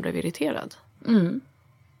konstigt att hon blev irriterad.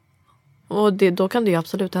 Och då kan det ju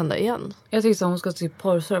absolut hända igen. Jag tycker så hon ska typ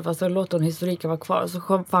porrsurfa, så låter hon historiken vara kvar. Så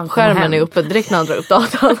skärmen är uppe direkt när han drar upp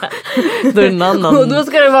datorn. Då är det en annan. Och då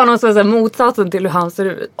ska det vara någon som är motsatsen till hur han ser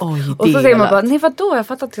ut. Och så säger man bara, nej vadå? Jag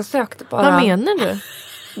fattar att jag sökte bara. Vad menar du?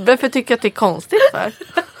 Varför tycker jag att det är konstigt för?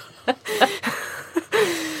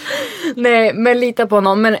 Nej, men lita på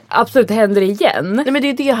honom. Men absolut, händer det igen. Nej,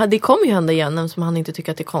 men det kommer ju hända igen som han inte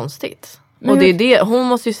tycker att det är konstigt. Och det är det, hon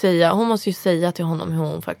måste ju säga till honom hur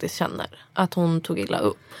hon faktiskt känner. Att hon tog illa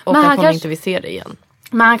upp. Och att hon inte vill se det igen.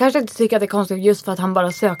 Men han kanske inte tycker att det är konstigt just för att han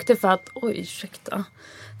bara sökte för att... Oj, ursäkta.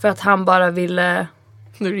 För att han bara ville...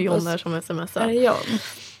 Nu är det John där som smsar. Är det John?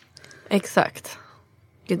 Exakt.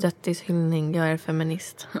 Guidettis hyllning, jag är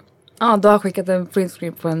feminist. Ja, du har skickat en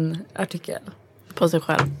printscreen på en artikel. På sig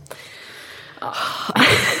själv.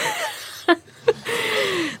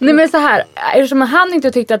 Nej men så här, eftersom han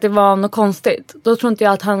inte tyckte att det var något konstigt, då tror inte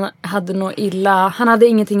jag att han hade något illa, han hade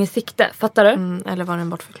ingenting i sikte, fattar du? Eller var det en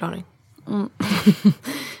bortförklaring?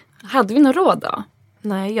 Hade vi något råd då?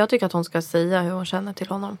 Nej, jag tycker att hon ska säga hur hon känner till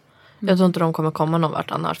honom. Jag tror inte de kommer komma någon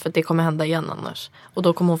vart annars, för det kommer hända igen annars. Och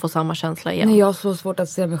då kommer hon få samma känsla igen. Nej, jag har så svårt att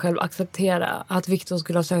se mig själv acceptera att Victor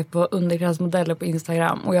skulle ha sökt på underklädesmodeller på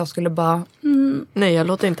Instagram och jag skulle bara... Nej, jag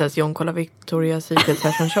låter inte ens John kolla Victoria's Secret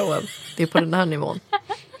Fashion Showen. Det är på den här nivån.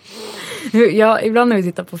 Ja, ibland när vi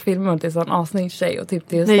tittar på filmer och det är sån asnygg tjej och typ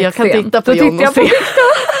det är nej, jag kan titta på John och se.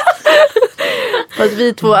 Fast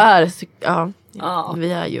vi två är... Ja,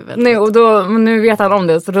 vi är ju väldigt... Nej, och då, nu vet han om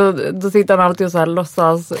det, så då sitter han alltid och så här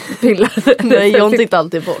låtsas pillar. Nej, John tittar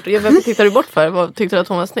alltid bort. Varför tittar du bort för? Tyckte du att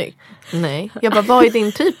hon var snygg? Nej. Jag bara, vad är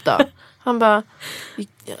din typ då? Han bara...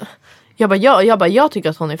 Jag tycker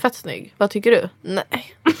att hon är fett snygg. Vad tycker du?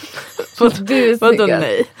 Nej. Du är vadå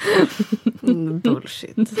nej?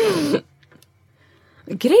 Bullshit.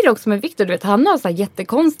 Grejer också med Victor, du vet, han har så här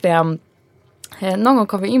jättekonstiga... någon gång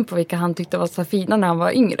kom vi in på vilka han tyckte var så fina när han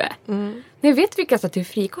var yngre. Ni vet vilka så typ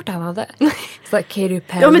frikort han hade? Så Katy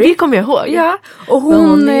Perry. Ja, men det kommer jag ihåg. Ja, och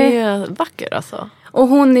hon är vacker alltså. Och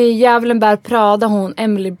hon är Djävulen bär Prada, hon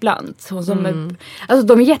Emily Blunt. Hon som är, alltså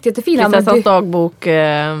de är jättefina. Prinsessans dagbok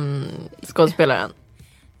skådespelaren.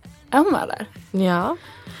 Är hon med där? Ja.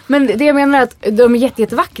 Men det jag menar är att de är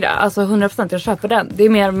jättevackra. Alltså 100% jag köper den. Det är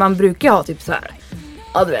mer, man brukar ha typ så här.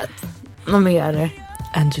 Ja, du vet. Någon mer...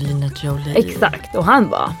 Angelina Jolie. Exakt, och han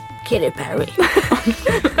var Katy Perry.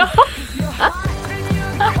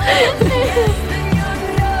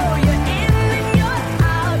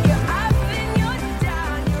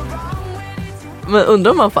 Men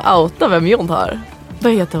undrar om man får outa vem John har.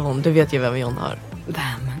 Vad heter hon? Du vet ju vem John har.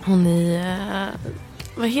 Vem? Hon i...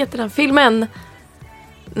 vad heter den filmen?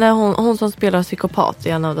 När hon som spelar psykopat i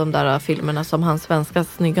en av de där filmerna som hans svenska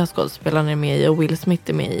snygga skådespelaren är med i och Will Smith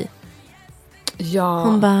är med i.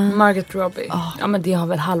 Ja, bara, Margot Robbie. Ja, men det har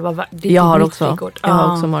väl halva... Jag har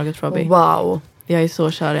också Margot Robbie. Wow. Jag är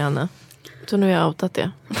så kär i henne. Så nu har jag outat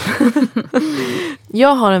det.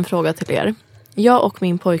 Jag har en fråga till er. Jag och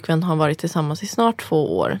min pojkvän har varit tillsammans i snart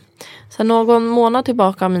 2 år. Sedan någon månad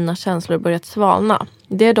tillbaka har mina känslor börjat svalna.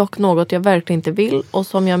 Det är dock något jag verkligen inte vill och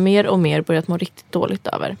som jag mer och mer börjat må riktigt dåligt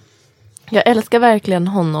över. Jag älskar verkligen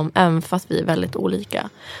honom även fast vi är väldigt olika.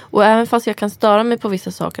 Och även fast jag kan störa mig på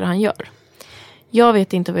vissa saker han gör. Jag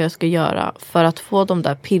vet inte vad jag ska göra för att få de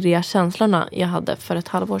där pirriga känslorna jag hade för ett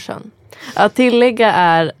halvår sedan. Att tillägga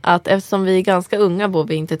är att eftersom vi är ganska unga bor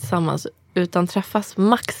vi inte tillsammans utan träffas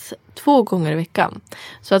max 2 gånger i veckan.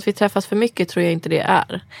 Så att vi träffas för mycket tror jag inte det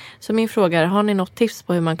är. Så min fråga är, har ni något tips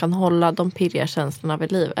på hur man kan hålla de pirriga känslorna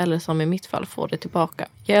vid liv? Eller som i mitt fall, få det tillbaka.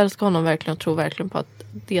 Jag älskar honom verkligen och tror verkligen på att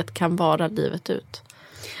det kan vara livet ut.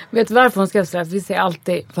 Vet du varför hon skrev så där? För vi säger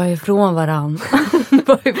alltid, var ifrån varann.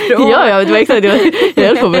 Ja, det var exakt. Jag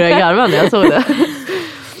höll på att börja garva när jag såg det.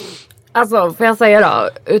 Alltså, får jag säga då,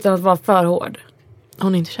 utan att vara för hård.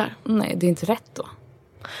 Hon är inte kär. Nej, det är inte rätt då.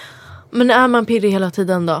 Men är man pirrig hela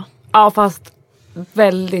tiden då? Ja, fast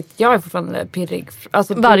väldigt, jag är fortfarande pirrig.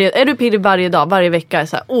 Alltså, är du pirrig varje dag, varje vecka?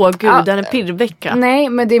 Så här, åh gud, det är en pirrvecka. Nej,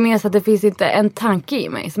 men det är mer så att det finns inte en tanke i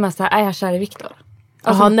mig som är så här, är jag kär i Victor?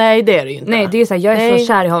 Alltså, nej, det är det ju inte. Nej, det är så här, jag är så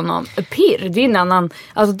kär i honom. Pirr, det är en annan,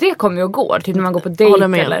 alltså det kommer ju och går, typ när man går på dejt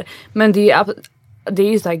eller. Men det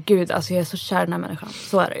är ju så här, gud, alltså jag är så kär i den här människan.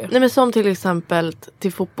 Så är det ju. Nej, men som till exempel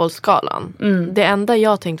till fotbollsskalan. Det enda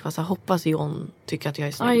jag tänkte var så här, hoppas John tycker att jag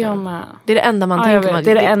är snygg. Ja, jag med. Det är det enda man tänker.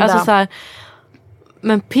 Det är det enda. Alltså så här,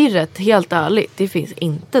 men pirret, helt ärligt, det finns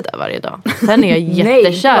inte där varje dag. Sen är jag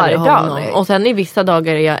jättekär i honom. Och sen i vissa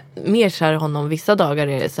dagar är jag mer kär i honom. Vissa dagar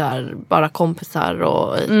är det så här, bara kompisar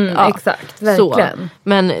och exakt, verkligen. Så.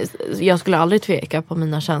 Men jag skulle aldrig tveka på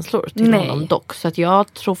mina känslor till honom dock. Så att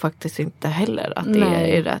jag tror faktiskt inte heller att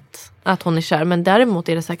det är rätt att hon är kär. Men däremot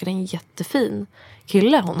är det säkert en jättefin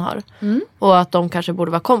kille hon har. Och att de kanske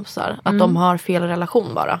borde vara kompisar. Att de har fel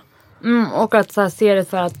relation bara. Och att så här, se det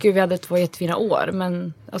för att gud, vi hade 2 jättefina år.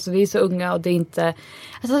 Men alltså vi är så unga och det är inte...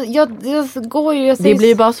 Alltså jag går ju... Det blir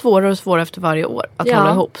ju bara svårare och svårare efter varje år att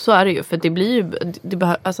hålla ihop. Så är det ju. För det blir ju... Det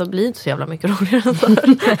blir inte så jävla mycket roligare än så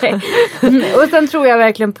här. Och sen tror jag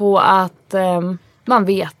verkligen på att man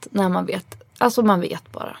vet när man vet. Alltså man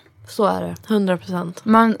vet bara. Så är det.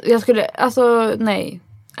 100%. Jag skulle... Alltså nej.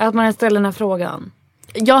 Att man ställer den här frågan.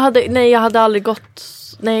 Jag hade aldrig gått...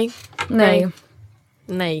 Nej.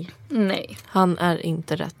 Han är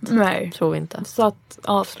inte rätt. Nej. Tror vi inte. Så att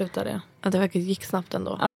avsluta det. Ja, det verkar gick snabbt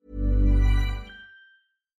ändå.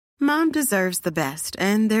 Mom deserves the best,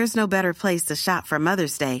 and there's no better place to shop for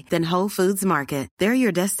Mother's Day than Whole Foods Market. They're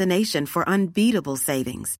your destination for unbeatable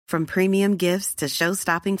savings, from premium gifts to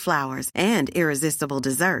show-stopping flowers and irresistible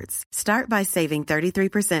desserts. Start by saving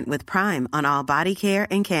 33% with Prime on all body care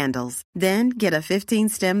and candles. Then get a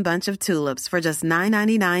 15-stem bunch of tulips for just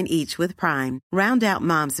 $9.99 each with Prime. Round out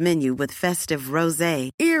Mom's menu with festive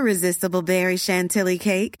rosé, irresistible berry chantilly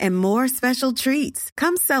cake, and more special treats.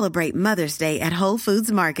 Come celebrate Mother's Day at Whole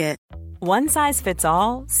Foods Market. One size fits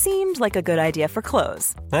all seemed like a good idea for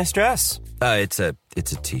clothes. Nice dress. It's a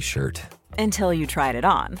t-shirt. Until you tried it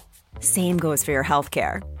on. Same goes for your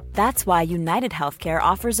healthcare. That's why United Healthcare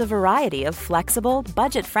offers a variety of flexible,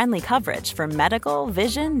 budget-friendly coverage for medical,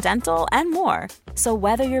 vision, dental, and more. So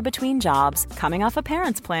whether you're between jobs, coming off a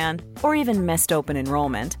parent's plan, or even missed open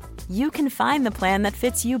enrollment, you can find the plan that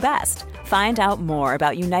fits you best. Find out more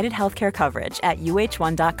about United Healthcare coverage at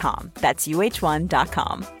uh1.com. That's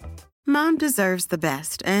uh1.com. Mom deserves the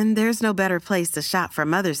best, and there's no better place to shop for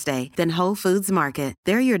Mother's Day than Whole Foods Market.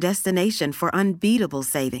 They're your destination for unbeatable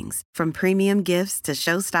savings, from premium gifts to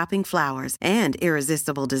show-stopping flowers and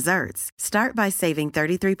irresistible desserts. Start by saving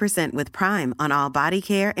 33% with Prime on all body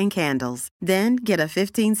care and candles. Then get a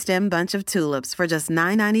 15-stem bunch of tulips for just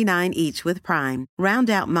 $9.99 each with Prime. Round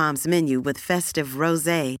out Mom's menu with festive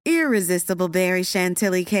rosé, irresistible berry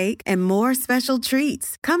chantilly cake, and more special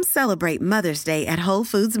treats. Come celebrate Mother's Day at Whole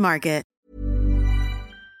Foods Market.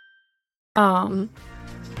 Ja.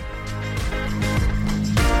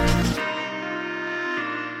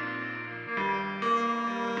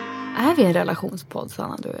 Är vi en relationspodd,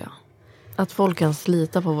 Sanna, du och jag? Att folk kan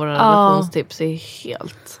slita på våra relationstips är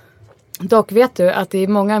helt... Dock vet du att det är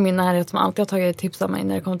många av mina närhet som alltid har tagit tips av mig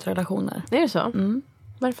när det kommer till relationer. Är det så?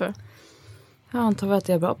 Varför? Jag antar att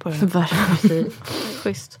jag är bra på det. Varför?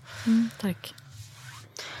 Schysst. Tack.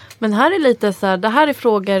 Men här är lite så här, det här är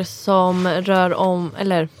frågor som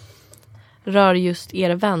rör just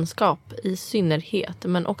er vänskap i synnerhet,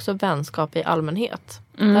 men också vänskap i allmänhet.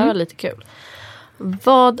 Det här var lite kul.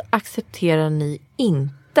 Vad accepterar ni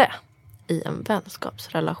inte i en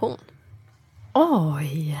vänskapsrelation?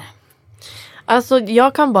 Oj. Alltså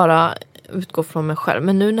jag kan bara utgå från mig själv,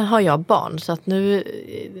 men nu har jag barn, så att nu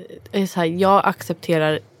är det så här, jag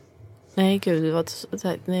accepterar... Nej gud,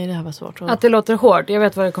 det här var svårt. Att det låter hårt, jag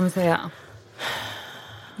vet vad du kommer säga.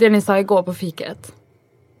 Det ni sa igår på fiket.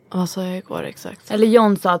 Vad sa jag igår, exakt? Eller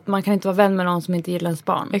John sa att man kan inte vara vän med någon som inte gillar ens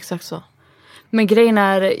barn. Exakt så. Men grejen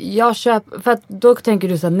är, jag köper... För att då tänker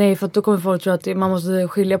du så här, nej, för att då kommer folk tro att man måste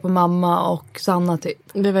skilja på mamma och Sanna typ.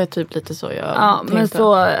 Det var typ lite så jag tänkte. Men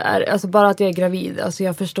så är alltså bara att jag är gravid, alltså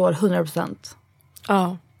jag förstår 100%.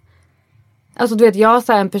 Ja. Alltså du vet, jag har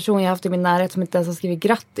så här en person jag har haft i min närhet som inte ens har skrivit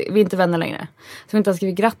grattis. Vi är inte vänner längre. Som inte har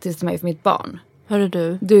skrivit grattis till mig för mitt barn. Hörru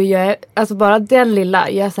du? Du, jag är, alltså bara den lilla,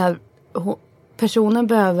 jag är så här... Personen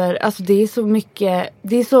behöver, alltså det är så mycket,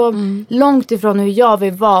 det är så långt ifrån hur jag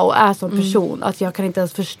vill vara och är som person att jag kan inte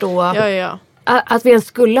ens förstå att vi ens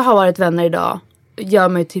skulle ha varit vänner idag gör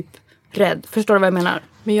mig typ rädd. Förstår du vad jag menar?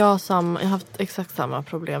 Men jag har haft exakt samma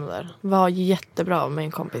problem där. Var jättebra med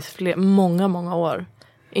en kompis många år.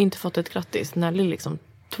 Inte fått ett grattis. Nelly liksom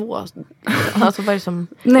 2. Alltså vad är det som...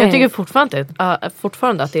 Jag tycker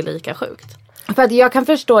fortfarande att det är lika sjukt. För att jag kan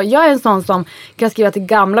förstå, jag är en sån som kan skriva till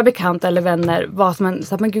gamla bekanta eller vänner vad som en,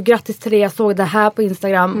 så att man gud grattis till det, jag såg det här på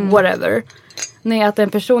Instagram, whatever. Nej, att en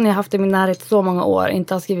person jag haft i min närhet så många år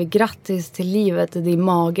inte har skrivit grattis till livet, det är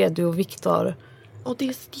mage, du och Viktor. Och det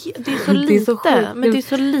är så lite, det är så sjukt. Men det är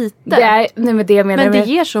så lite. Men det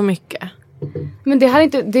ger så mycket. Men det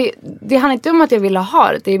handlar inte om att jag ville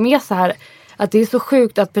ha det, det är mer så här att det är så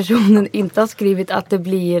sjukt att personen inte har skrivit att det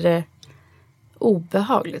blir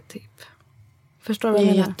obehagligt typ. Förstår du vad jag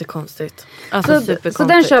menar? Det är jättekonstigt. Alltså superkonstigt. Så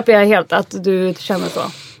den köper jag helt, att du känner så.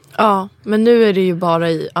 Ja, men nu är det ju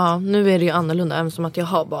nu är det ju annorlunda, även som att jag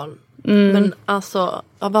har barn. Men alltså,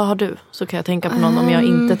 vad har du? Så kan jag tänka på någon om jag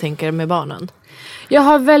inte tänker med barnen. Jag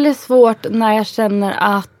har väldigt svårt när jag känner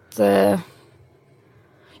att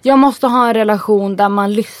jag måste ha en relation där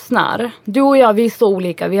man lyssnar. Du och jag, vi är så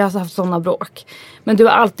olika, vi har haft sådana bråk. Men du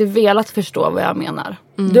har alltid velat förstå vad jag menar.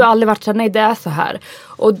 Du har aldrig varit så här, nej det är så här.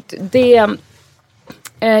 Och det...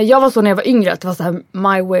 Jag var så när jag var yngre att det var så här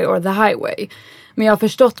my way or the highway. Men jag har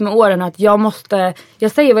förstått med åren att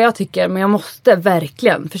jag säger vad jag tycker, men jag måste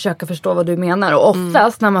verkligen försöka förstå vad du menar. Och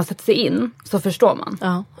oftast när man sätter sig in så förstår man.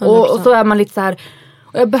 Ja, och så är man lite så här,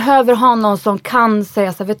 och jag behöver ha någon som kan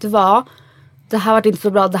säga så här, vet du vad? det här var inte så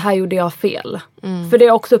bra, det här gjorde jag fel. För det har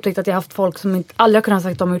jag också upptäckt att jag har haft folk som inte aldrig har kunnat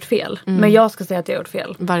sagt att de har gjort fel. Men jag ska säga att jag har gjort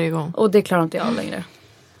fel. Varje gång. Och det klarar inte jag längre.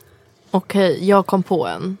 Okej, jag kom på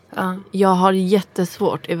en. Jag har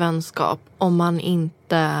jättesvårt i vänskap om man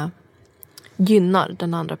inte gynnar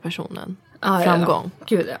den andra personen. Framgång. Ja.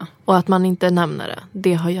 Gud, ja. Och att man inte nämner det.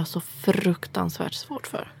 Det har jag så fruktansvärt svårt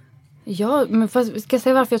för. Ja, men fast, ska jag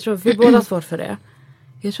säga varför jag tror vi båda har svårt för det?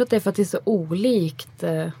 Jag tror att det är för att det är så olikt.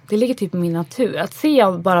 Det ligger typ i min natur. Att se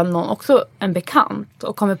bara någon, också en bekant.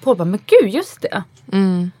 Och kommer på bara, men gud, just det.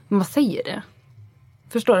 Man säger det.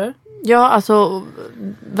 Förstår du? Ja, alltså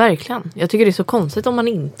verkligen. Jag tycker det är så konstigt om man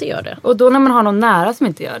inte gör det. Och då när man har någon nära som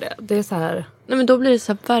inte gör det. Det är så här. Nej, men då blir det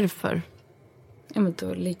så här, varför? Ja, men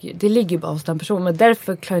det ligger bara hos den personen. Men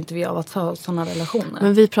därför klarar inte vi av att ha sådana relationer.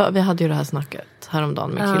 Men vi hade ju det här snacket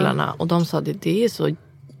häromdagen med killarna. Och de sa att det är så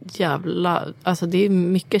jävla... Alltså det är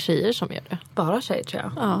mycket tjejer som gör det. Bara tjejer, tror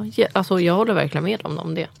jag. Ja, alltså jag håller verkligen med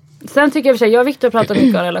om det. Sen tycker jag för sig, jag och Victor pratar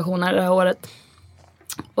mycket om relationer det här året.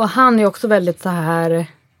 Och han är också väldigt så här...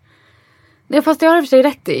 Nej, fast jag har i och för sig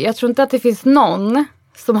rätt i. Jag tror inte att det finns någon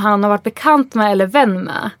som han har varit bekant med eller vän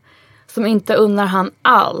med som inte unnar han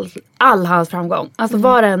all hans framgång. Alltså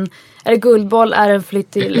var är det guldboll, är det en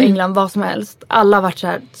flytt till England, vad som helst. Alla har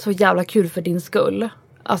varit så jävla kul för din skull.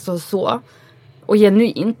 Alltså så. Och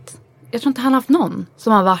genuint. Jag tror inte han har haft någon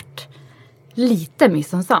som har varit lite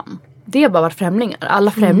missunnsam. Det har bara varit främlingar.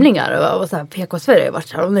 Alla främlingar och så här PK-Sverige har varit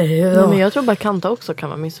så här. Nej, men jag tror bara Kanta också kan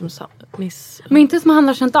vara missunnsam. Men inte som han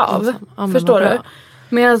har känt av. Ja, förstår du?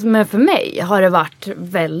 Men för mig har det varit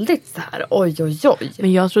väldigt så här, oj.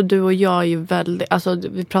 Men jag tror du och jag är ju väldigt, alltså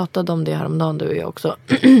vi pratade om det häromdagen, du och jag också.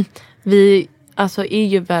 Vi alltså är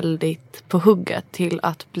ju väldigt på hugget till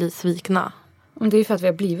att bli svikna. Och det är för att vi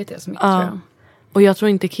har blivit det så mycket, tror jag. Och jag tror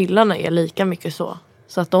inte killarna är lika mycket så.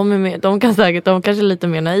 Så att de kanske är lite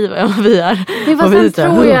mer naiva än vad vi är. Men vad sen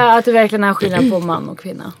tror jag att det verkligen är skillnad på man och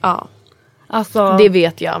kvinna. Ja. Alltså, det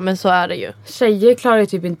vet jag, men så är det ju. Tjejer klarar ju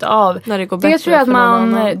typ inte av. När det går bättre, tror jag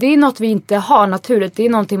att det är något vi inte har naturligt. Det är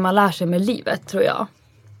någonting man lär sig med livet, tror jag.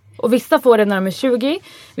 Och vissa får det när de är 20,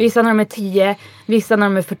 vissa när de är 10, vissa när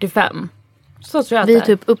de är 45. Så tror jag att vi är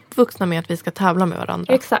typ uppvuxna med att vi ska tävla med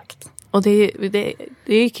varandra. Exakt. Och det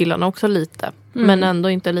är killarna också lite. Men ändå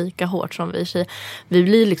inte lika hårt som vi tjejer. Vi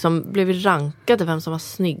blev rankade vem som var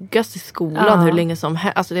snyggast i skolan. Hur länge som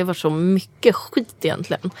helst. Alltså det var så mycket skit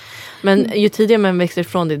egentligen. Men ju tidigare man växer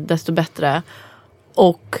ifrån det, desto bättre.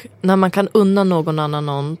 Och när man kan unna någon annan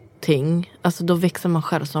någonting. Alltså då växer man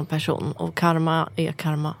själv som person. Och karma är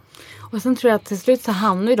karma. Och sen tror jag att till slut så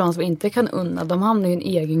hamnar ju de som inte kan unna. De hamnar i en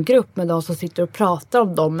egen grupp med de som sitter och pratar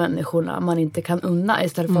om de människorna man inte kan unna.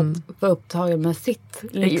 Istället för att vara upptagen med sitt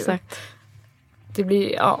liv. Exakt. Det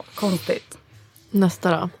blir konstigt.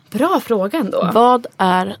 Nästa då. Bra fråga ändå. Vad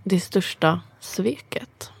är det största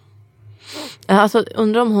sveket? Alltså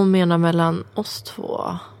undrar om hon menar mellan oss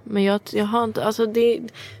två. Men jag har inte, alltså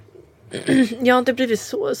jag har inte blivit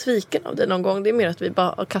så sviken av det någon gång. Det är mer att vi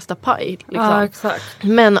bara kastar paj. Liksom. Ja, exakt.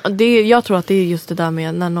 Men jag tror att det är just det där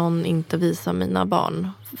med när någon inte visar mina barn.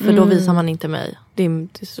 För då visar man inte mig. Det är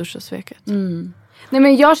det största sveket. Nej,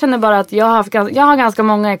 men jag känner bara att jag har ganska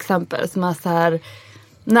många exempel som är så här.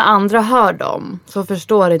 När andra hör dem så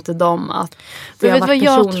förstår inte de att det har varit personer.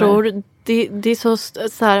 Jag tror? Det är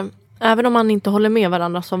så här, även om man inte håller med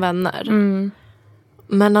varandra som vänner.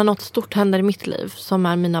 Men när något stort händer i mitt liv, som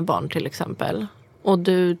är mina barn till exempel. Och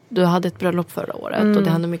du hade ett bröllop förra året och det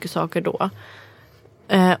hände mycket saker då.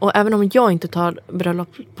 Och även om jag inte tar bröllop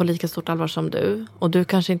på lika stort allvar som du. Och du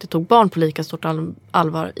kanske inte tog barn på lika stort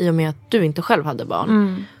allvar i och med att du inte själv hade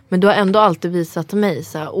barn. Men du har ändå alltid visat mig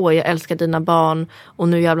så här, jag älskar dina barn. Och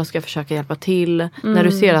nu jävlar ska jag försöka hjälpa till. När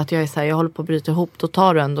du ser att jag är så här, jag håller på att bryta ihop. Då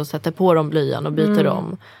tar du ändå och sätter på dem blöjan och byter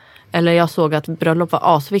dem. Eller jag såg att bröllop var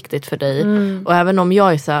asviktigt för dig. Och även om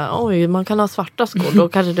jag är så här, man kan ha svarta skor. Då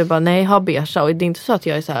kanske du bara, nej, ha beige. Och det är inte så att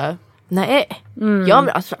jag är så här, nej, jag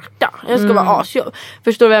vill ha svarta. Jag ska vara asjobb.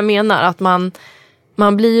 Förstår du vad jag menar? Att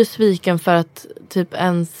man blir ju sviken för att typ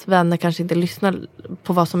ens vänner kanske inte lyssnar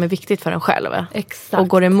på vad som är viktigt för en själv. Exakt. Och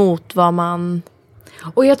går emot vad man...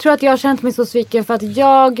 Och jag tror att jag har känt mig så sviken för att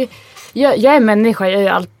jag är människa.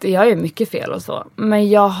 Jag är mycket fel och så. Men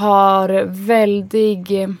jag har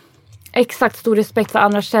väldigt exakt stor respekt för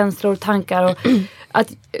andra känslor och tankar. Och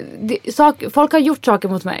att folk har gjort saker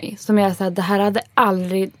mot mig som jag säger, det här hade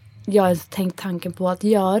aldrig jag ens tänkt tanken på att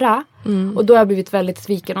göra. Och då har jag blivit väldigt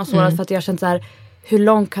sviken och sårad för att jag har känt så här, hur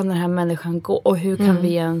långt kan den här människan gå och hur kan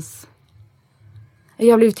vi ens...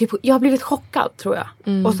 Jag har blivit chockad, tror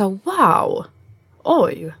jag. Och så wow,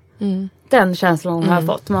 oj. Den känslan har jag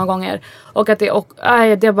fått många gånger. Och att det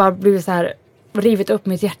har bara blivit så här rivit upp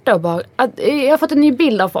mitt hjärta och bara, jag har fått en ny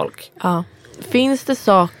bild av folk. Ja. Finns det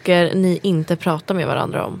saker ni inte pratar med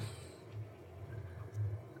varandra om?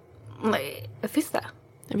 Nej, finns det?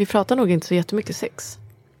 Vi pratar nog inte så jättemycket sex.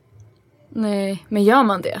 Nej, men gör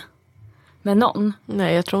man det? Med någon?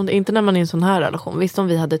 Nej, jag tror inte när man är i en sån här relation. Visst, om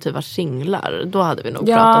vi hade typ varit singlar, då hade vi nog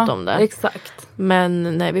pratat om det. Exakt.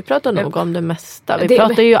 Men nej, vi pratar nog om det mesta. Vi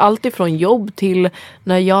pratar ju alltid från jobb till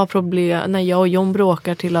när jag och John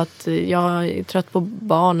bråkar till att jag är trött på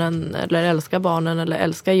barnen eller älskar barnen eller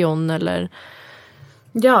älskar John eller...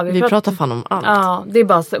 Ja, vi pratar fan om allt. Ja, det är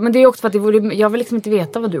bara så. Men det är också för att jag vill liksom inte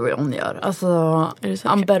veta vad du och John gör. Alltså,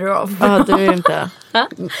 I'm better off. Ja, du är inte.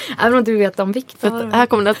 Även om inte vi vet om Victor. Här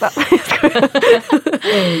kommer nästa.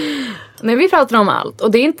 Nej, vi pratar om allt.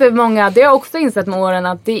 Och det är inte många, det har jag också insett med åren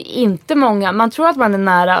att det är inte många, man tror att man är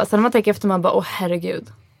nära. Sen när man tänker efter man bara, herregud.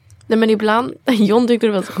 Nej, men ibland, John tyckte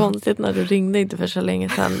det var så konstigt när du ringde inte för så länge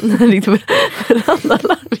sedan. När det ringde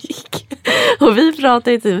verandalarm gick. Och vi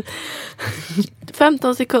pratade i typ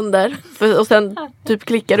 15 sekunder. Och sen typ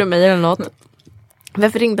klickar du mig eller något.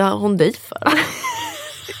 Varför ringde hon dig för?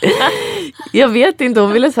 Jag vet inte,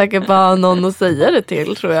 hon ville säkert bara ha någon att säga det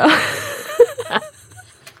till, tror jag.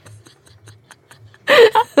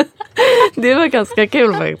 Det var ganska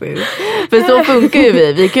kul faktiskt. För så funkar ju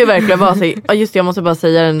vi. Vi kan ju verkligen bara säga, just jag måste bara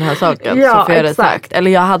säga den här saken. Ja, så får jag det exakt. sagt.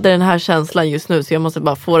 Eller jag hade den här känslan just nu, så jag måste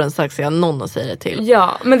bara få den sagt så jag har någon att säga det till.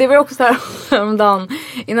 Ja, men det var också så här häromdagen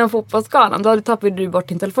innan fotbollsskalan. Då tappade du bort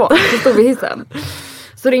din telefon. Så stod vi i hissen.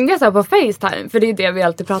 Så ringde jag så här på FaceTime, för det är det vi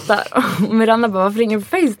alltid pratar. Och Miranda bara, varför ringer du på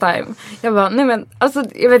FaceTime? Jag bara, nej men, alltså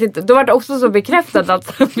jag vet inte. Då var det också så bekräftat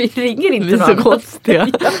att vi ringer inte någon. Vi är så konstiga.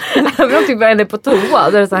 Även om typ jag är på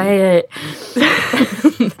toa, då är det så här, hej.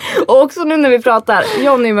 Och också nu när vi pratar,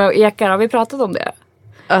 Johnny med och ekar, har vi pratat om det?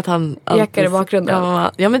 Att han ekar i bakgrunden.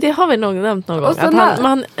 Ja, men det har vi nog nämnt någon gång. Att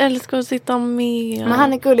man älskar att sitta med. Men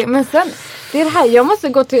han är gullig. Men sen, det är det här, jag måste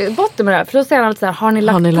gå till botten med det här. För då säger han alltid så här, har ni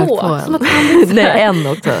lagt på en? Som att han nej, en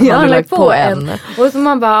också. Jag har lagt på en. Och så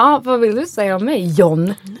man bara, vad vill du säga om mig?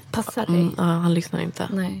 John, passa dig. Ja, han lyssnar inte.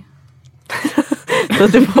 Nej. Så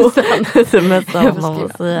du får smsa honom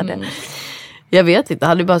och säga det. Jag vet inte,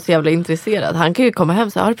 han är bara så jävla intresserad. Han kan ju komma hem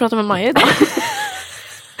och säga, har du pratat med Maja idag?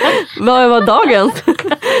 Vad var dagens?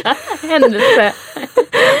 Händelse.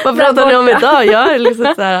 Vad pratar ni om idag? Jag är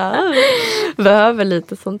liksom så här, behöver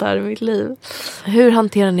lite sånt där i mitt liv. Hur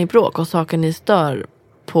hanterar ni bråk och saker ni stör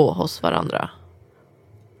på hos varandra?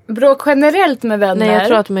 Bråk generellt med vänner? Nej, jag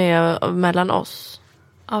tror att med mellan oss.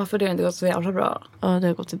 Ja, för det har inte gått så jävla bra. Ja, det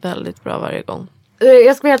har gått väldigt bra varje gång.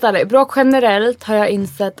 Jag ska vara helt ärlig. Bråk generellt har jag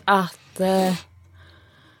insett att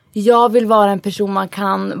jag vill vara en person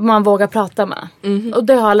man vågar prata med. Mm-hmm. Och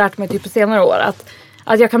det har jag lärt mig typ på senare år.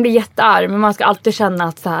 Att jag kan bli jättearg, men man ska alltid känna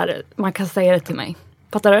att så här, man kan säga det till mig.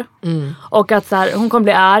 Fattar du? Mm. Och att så här, hon kommer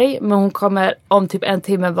bli arg, men hon kommer om typ en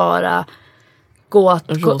timme gå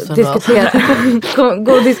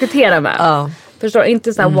och diskutera med. Ja. Förstår?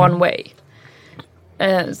 Inte så här one way.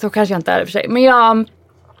 Så kanske jag inte är det för sig. Men jag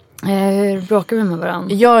bråkar vi med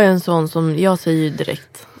varandra. Jag är en sån som, jag säger ju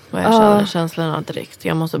direkt vad jag känner, känslorna direkt.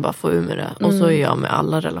 Jag måste bara få ur med det. Och så är jag med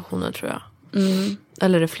alla relationer, tror jag. Mm.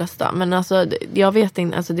 Eller de flesta. Men alltså, jag vet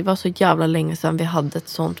inte, alltså, det var så jävla länge sedan vi hade ett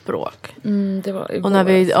sånt bråk. Det var och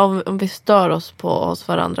när om vi stör oss på oss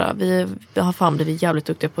varandra, vi har fan blivit jävligt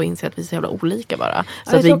duktiga på att inse att vi är så jävla olika bara.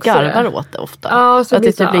 Så att vi garvar åt det ofta. Ja, så att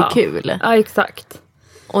det blir kul. Ja, exakt.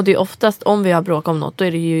 Och det är oftast, om vi har bråk om något, då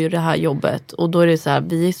är det ju det här jobbet. Och då är det så här,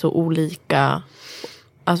 vi är så olika.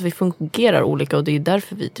 Alltså vi fungerar olika, och det är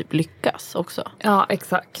därför vi typ lyckas också. Ja,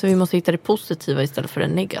 exakt. Så vi måste hitta det positiva istället för det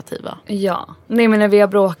negativa. Ja, nej men när vi har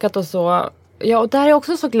bråkat och så. Ja, och där är jag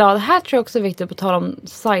också så glad. Här tror jag också är viktigt på tal om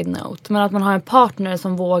side note. Men att man har en partner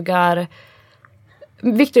som vågar.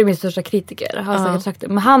 Victor är min största kritiker, har jag säkert sagt det.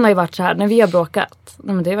 Men han har ju varit så här, när vi har bråkat.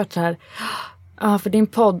 Nej, men det har varit så här. Ja, för din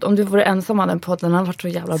podd, om du vore ensam av den podden, har varit så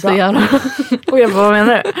jävla bra. Så jävla. Och jag bara, vad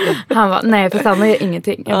menar du? Han bara, nej, för Sanna är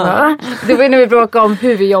ingenting. Jag bara, det var ju när vi bråkade om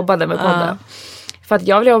hur vi jobbade med podden. För att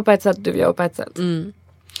jag vill jobba på ett sätt, du vill jobba på ett sätt. Mm.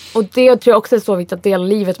 Och det tror jag också är så viktigt, att dela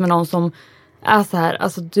livet med någon som är så här,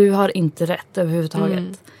 alltså du har inte rätt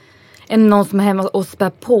överhuvudtaget. Än någon som är hemma och spär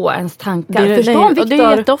på ens tankar. Och det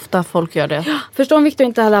är jätteofta folk gör det. Förstå om Victor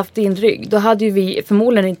inte hade haft din rygg. Då hade ju vi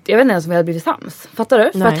förmodligen inte, jag vet inte ens om vi hade blivit sams. Fattar du?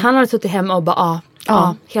 Nej. För att han hade suttit hemma och bara,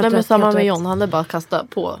 helt nej, rätt. Men samma med John, han hade bara kastat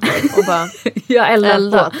på och bara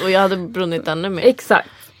eldat. Och jag hade brunnit ännu mer. Exakt.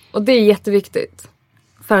 Och det är jätteviktigt.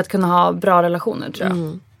 För att kunna ha bra relationer, tror jag.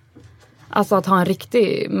 Mm. Alltså att ha en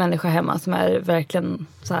riktig människa hemma som är verkligen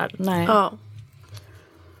så här, nej. Ja.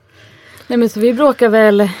 Nej men så vi bråkar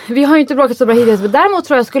väl. Vi har ju inte bråkat så bra hittills. Men däremot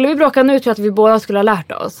tror jag, skulle vi bråka nu tror jag att vi båda skulle ha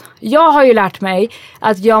lärt oss. Jag har ju lärt mig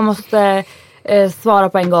att jag måste svara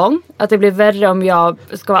på en gång. Att det blir värre om jag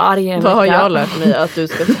ska vara arg en vecka. Vad har jag lärt mig? Att du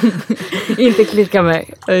ska inte klicka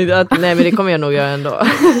mig. Nej men det kommer jag nog göra ändå.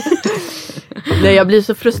 Nej, jag blir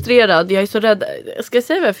så frustrerad. Jag är så rädd. Ska jag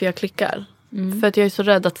säga varför jag klickar? För att jag är så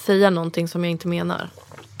rädd att säga någonting som jag inte menar.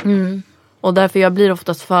 Och därför jag blir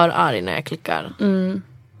oftast för arg när jag klickar.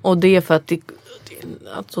 Och det är för att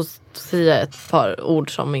att så säga ett par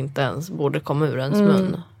ord som inte ens borde komma ur ens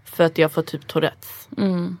mun. För att jag får typ Tourettes.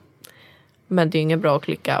 Men det är inget bra att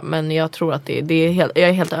klicka. Men jag tror att det är helt, jag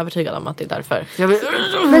är helt övertygad om att det är därför.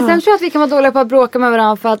 Men sen tror jag att vi kan vara dåliga på att bråka med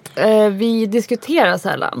varandra för att vi diskuterar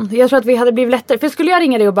sällan. Jag tror att vi hade blivit lättare. För skulle jag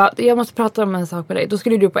ringa dig och bara, jag måste prata om en sak med dig. Då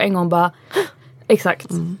skulle du på en gång bara, exakt.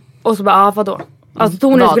 Och så bara, vadå? Alltså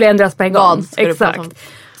tonen skulle ändras på en gång. Exakt.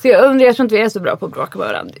 Så jag tror inte vi är så bra på att bråka med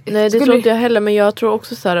varandra. Nej, det tror inte jag heller. Men jag tror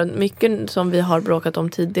också så här, mycket som vi har bråkat om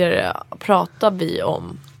tidigare pratar vi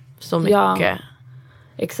om så mycket. Ja,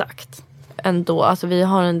 exakt. Ändå, alltså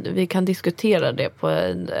vi kan diskutera det på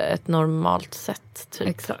ett normalt sätt typ.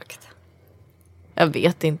 Exakt. Jag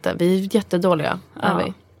vet inte, vi är jättedåliga. Är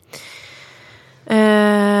vi.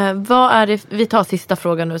 Vad är det, vi tar sista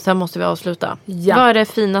frågan nu, sen måste vi avsluta. Vad är det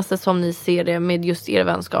finaste som ni ser det med just er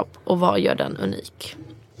vänskap och vad gör den unik?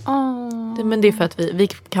 Men det är för att vi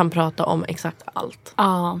kan prata om exakt allt.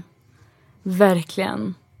 Ja,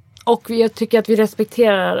 verkligen. Och jag tycker att vi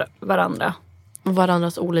respekterar varandra.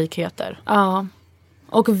 Varandras olikheter. Ja.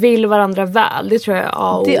 Och vill varandra väl. Det tror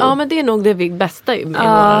jag. Ja, men det är nog det bästa i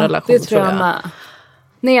vår relation. Det tror jag med.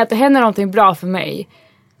 Nej, att det händer någonting bra för mig.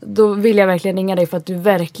 Då vill jag verkligen ringa dig för att du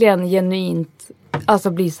verkligen genuint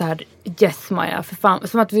blir så här, yes Maja, för fan.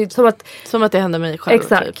 Som att det händer mig själv.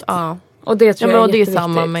 Exakt. Typ. Ja. Och det tror jag är det är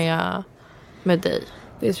samma med dig.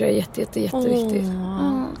 Det tror jag är jätteviktigt.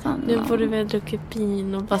 Nu får du väl dricka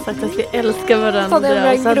vin och bara sagt att vi älskar varandra.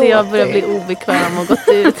 Så hade jag börjat bli obekväm och gått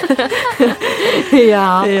ut.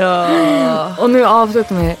 Ja. Och nu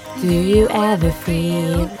avslutar med Do you ever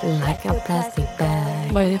feel like a plastic bag?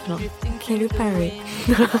 Vad är det för något? Katy Perry.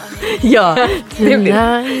 Ja. Tonight.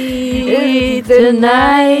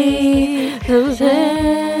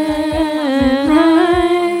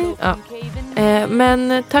 Ja.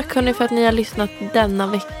 Men tack hörni för att ni har lyssnat denna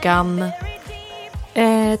veckan.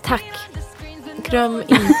 Tack.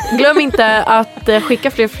 Glöm inte att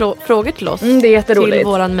skicka fler frågor till oss. Det är jätteroligt. Till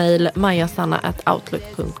våran mail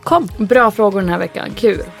majasanna@outlook.com. Bra frågor den här veckan,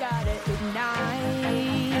 kul.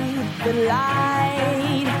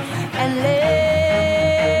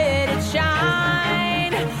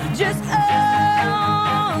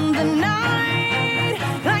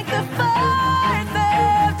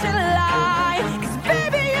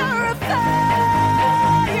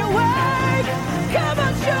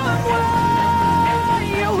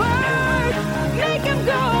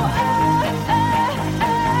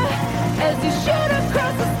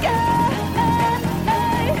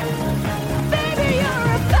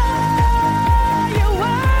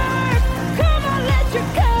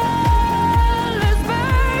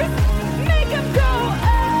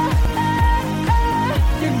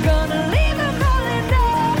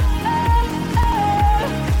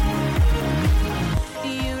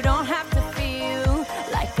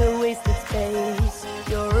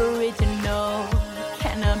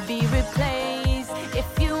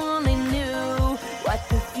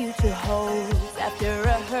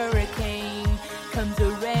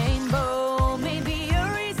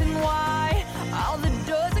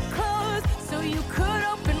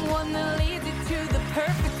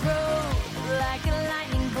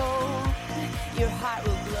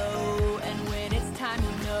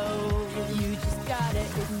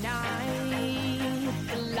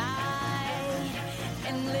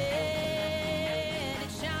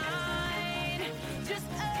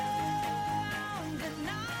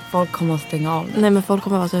 Folk kommer att stänga av. Nej, men folk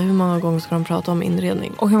kommer att säga hur många gånger ska de prata om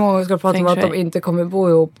inredning? Och hur många gånger ska de prata om att de inte kommer bo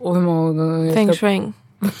ihop? Och hur många gånger Feng shui.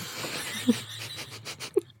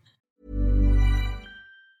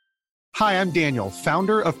 Hi, I'm Daniel,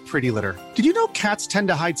 founder of Pretty Litter. Did you know cats tend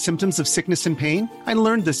to hide symptoms of sickness and pain? I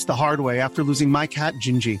learned this the hard way after losing my cat,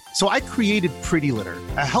 Gingy. So I created Pretty Litter,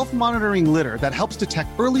 a health monitoring litter that helps detect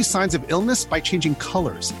early signs of illness by changing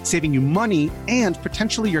colors, saving you money and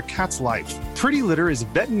potentially your cat's life. Pretty Litter is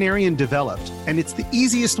veterinarian developed, and it's the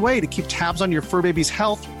easiest way to keep tabs on your fur baby's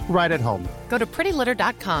health right at home. Go to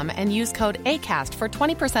prettylitter.com and use code ACAST for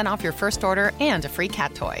 20% off your first order and a free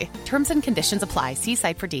cat toy. Terms and conditions apply. See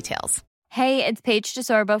site for details. Hey, it's Paige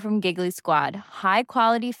DeSorbo from Giggly Squad. High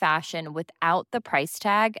quality fashion without the price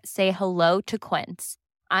tag. Say hello to Quince.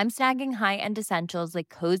 I'm snagging high-end essentials like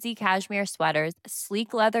cozy cashmere sweaters,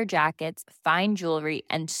 sleek leather jackets, fine jewelry,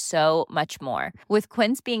 and so much more. With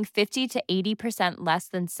Quince being 50 to 80% less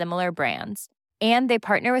than similar brands. And they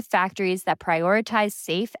partner with factories that prioritize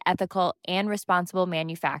safe, ethical, and responsible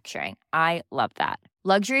manufacturing. I love that.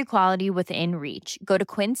 Luxury quality within reach. Go to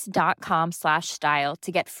quince.com/style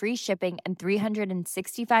to get free shipping and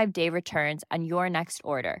 365-day returns on your next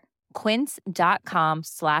order.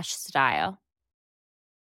 Quince.com/style.